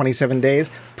done in 27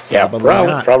 days, probably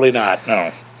not. Probably not,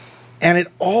 no. And it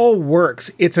all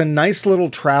works. It's a nice little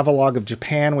travelogue of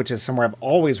Japan, which is somewhere I've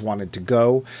always wanted to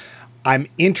go. I'm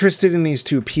interested in these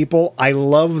two people. I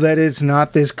love that it's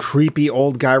not this creepy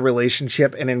old guy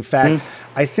relationship. And in fact,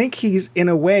 I think he's, in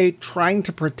a way, trying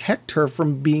to protect her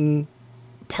from being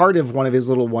part of one of his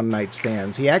little one-night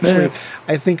stands. He actually,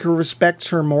 I think, respects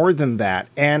her more than that.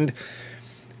 And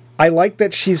I like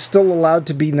that she's still allowed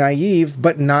to be naive,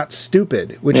 but not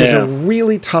stupid, which is a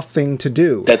really tough thing to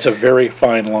do. That's a very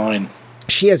fine line.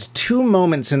 She has 2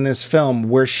 moments in this film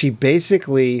where she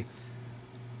basically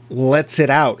lets it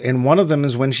out. And one of them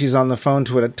is when she's on the phone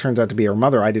to what turns out to be her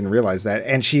mother. I didn't realize that.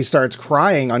 And she starts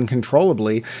crying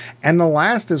uncontrollably. And the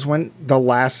last is the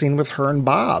last scene with her and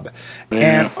Bob.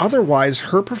 And otherwise,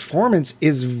 her performance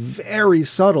is very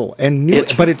subtle and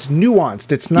but it's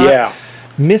nuanced. It's not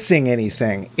missing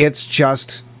anything. It's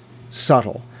just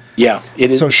subtle. Yeah,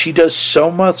 it is. So she does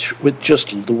so much with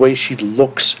just the way she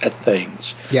looks at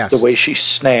things. Yes. The way she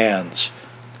stands.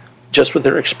 Just with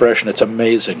her expression. It's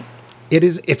amazing. It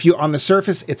is, if you, on the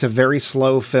surface, it's a very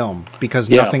slow film because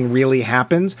Yeah. nothing really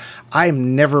happens.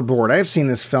 I'm never bored. I've seen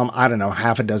this film, I don't know,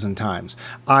 half a dozen times.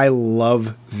 I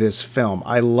love this film.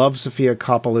 I love Sofia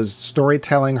Coppola's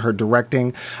storytelling, her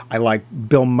directing. I like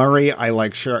Bill Murray. I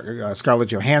like Scarlett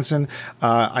Johansson.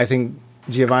 I think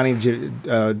Giovanni,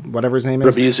 whatever his name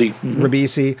is,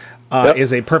 Ribisi, Yep.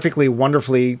 is a perfectly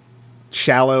wonderfully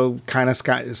shallow, kind of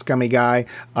scummy guy.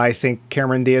 I think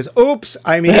Cameron Diaz,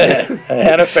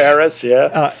 Anna Faris,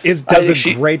 yeah. does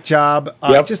a great job.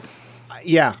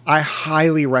 Yep. I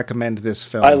highly recommend this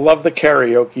film. I love the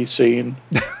karaoke scene.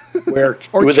 Where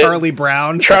or Charlie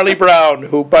Brown. Charlie Brown,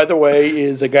 who, by the way,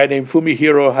 is a guy named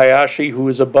Fumihiro Hayashi, who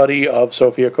is a buddy of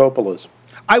Sofia Coppola's.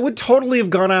 I would totally have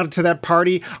gone out to that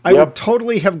party. I would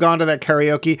totally have gone to that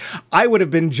karaoke. I would have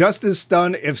been just as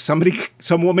stunned if some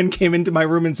woman came into my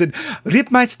room and said,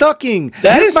 "Rip my stocking."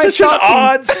 That Rip is my such stocking." an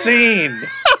odd scene.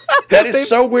 That is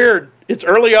so weird. It's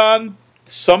early on.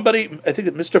 Somebody, I think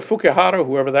Mr. Fukuhara,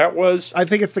 whoever that was. I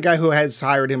think it's the guy who has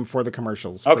hired him for the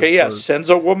commercials. Sends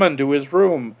a woman to his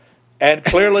room. And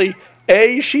clearly,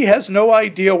 she has no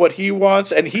idea what he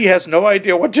wants, and he has no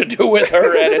idea what to do with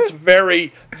her, and it's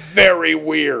very, very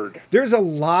weird. There's a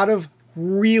lot of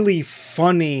really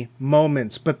funny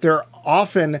moments, but they're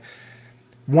often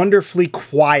wonderfully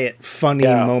quiet, funny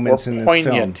moments in this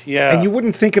poignant, film. yeah. And you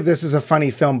wouldn't think of this as a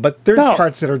funny film, but there's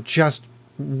parts that are just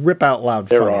rip out loud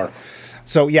funny. There are.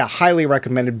 So, yeah, highly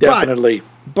recommended. Definitely.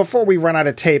 But before we run out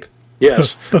of tape,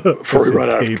 yes. Before we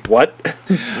run out of what?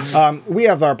 we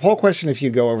have our poll question. If you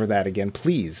go over that again,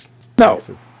 please. No,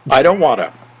 I don't want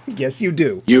to. Yes, you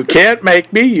do. You can't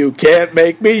make me. You can't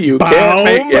make me. You can't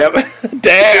make me. Yep.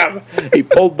 Damn. He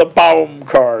pulled the Baum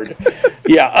card.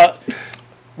 Yeah.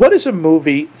 What is a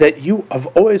movie that you have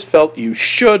always felt you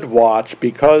should watch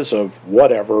because of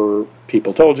whatever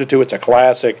people told you to? It's a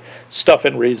classic, stuff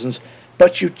and reasons,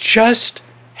 but you just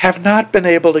have not been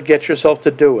able to get yourself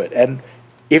to do it. And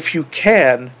if you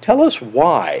can, tell us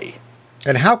why.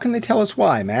 And how can they tell us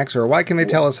why, Max? Or why can they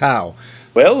tell us how?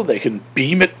 Well, they can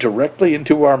beam it directly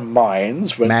into our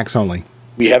minds. When Max only.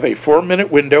 We have a 4-minute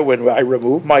window when I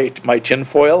remove my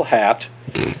tinfoil hat.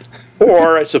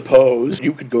 Or, I suppose,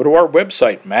 you could go to our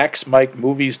website,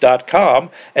 maxmikemovies.com,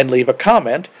 and leave a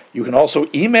comment. You can also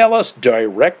email us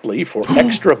directly for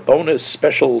extra bonus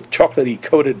special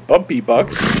chocolatey-coated bumpy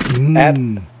bucks at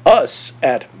us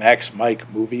at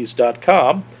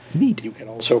maxmikemovies.com. Neat. You can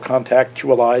also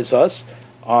contactualize us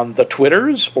on the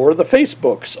Twitters or the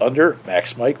Facebooks under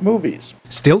Max Mike Movies.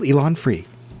 Still Elon free.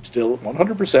 Still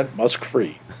 100% Musk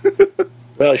free.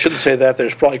 Well, I shouldn't say that.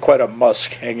 There's probably quite a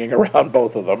musk hanging around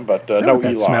both of them, but Is that no what that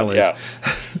Elon. smell is?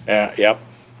 Yeah.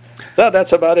 So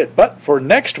that's about it. But for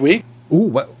next week, Ooh,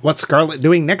 what's Scarlett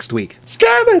doing next week?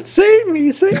 Scarlett, save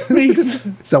me.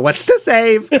 So what's to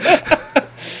save?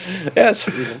 Yes,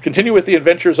 we'll continue with the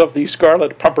adventures of the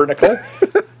Scarlet Pumpernickel.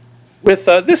 With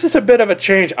this is a bit of a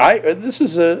change. This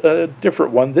is a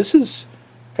different one. This is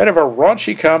kind of a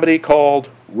raunchy comedy called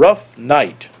Rough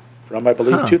Night from, I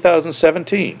believe,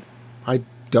 2017. I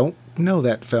don't know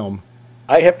that film.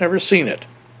 I have never seen it,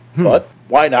 but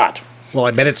why not? Well,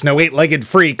 I bet it's no 8-legged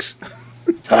freaks.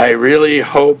 I really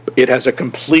hope it has a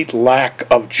complete lack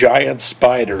of giant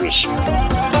spiders.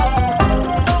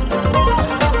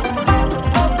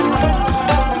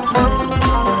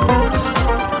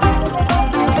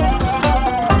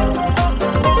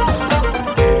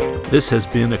 This has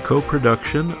been a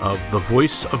co-production of The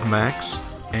Voice of Max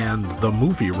and The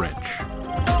Movie Wrench.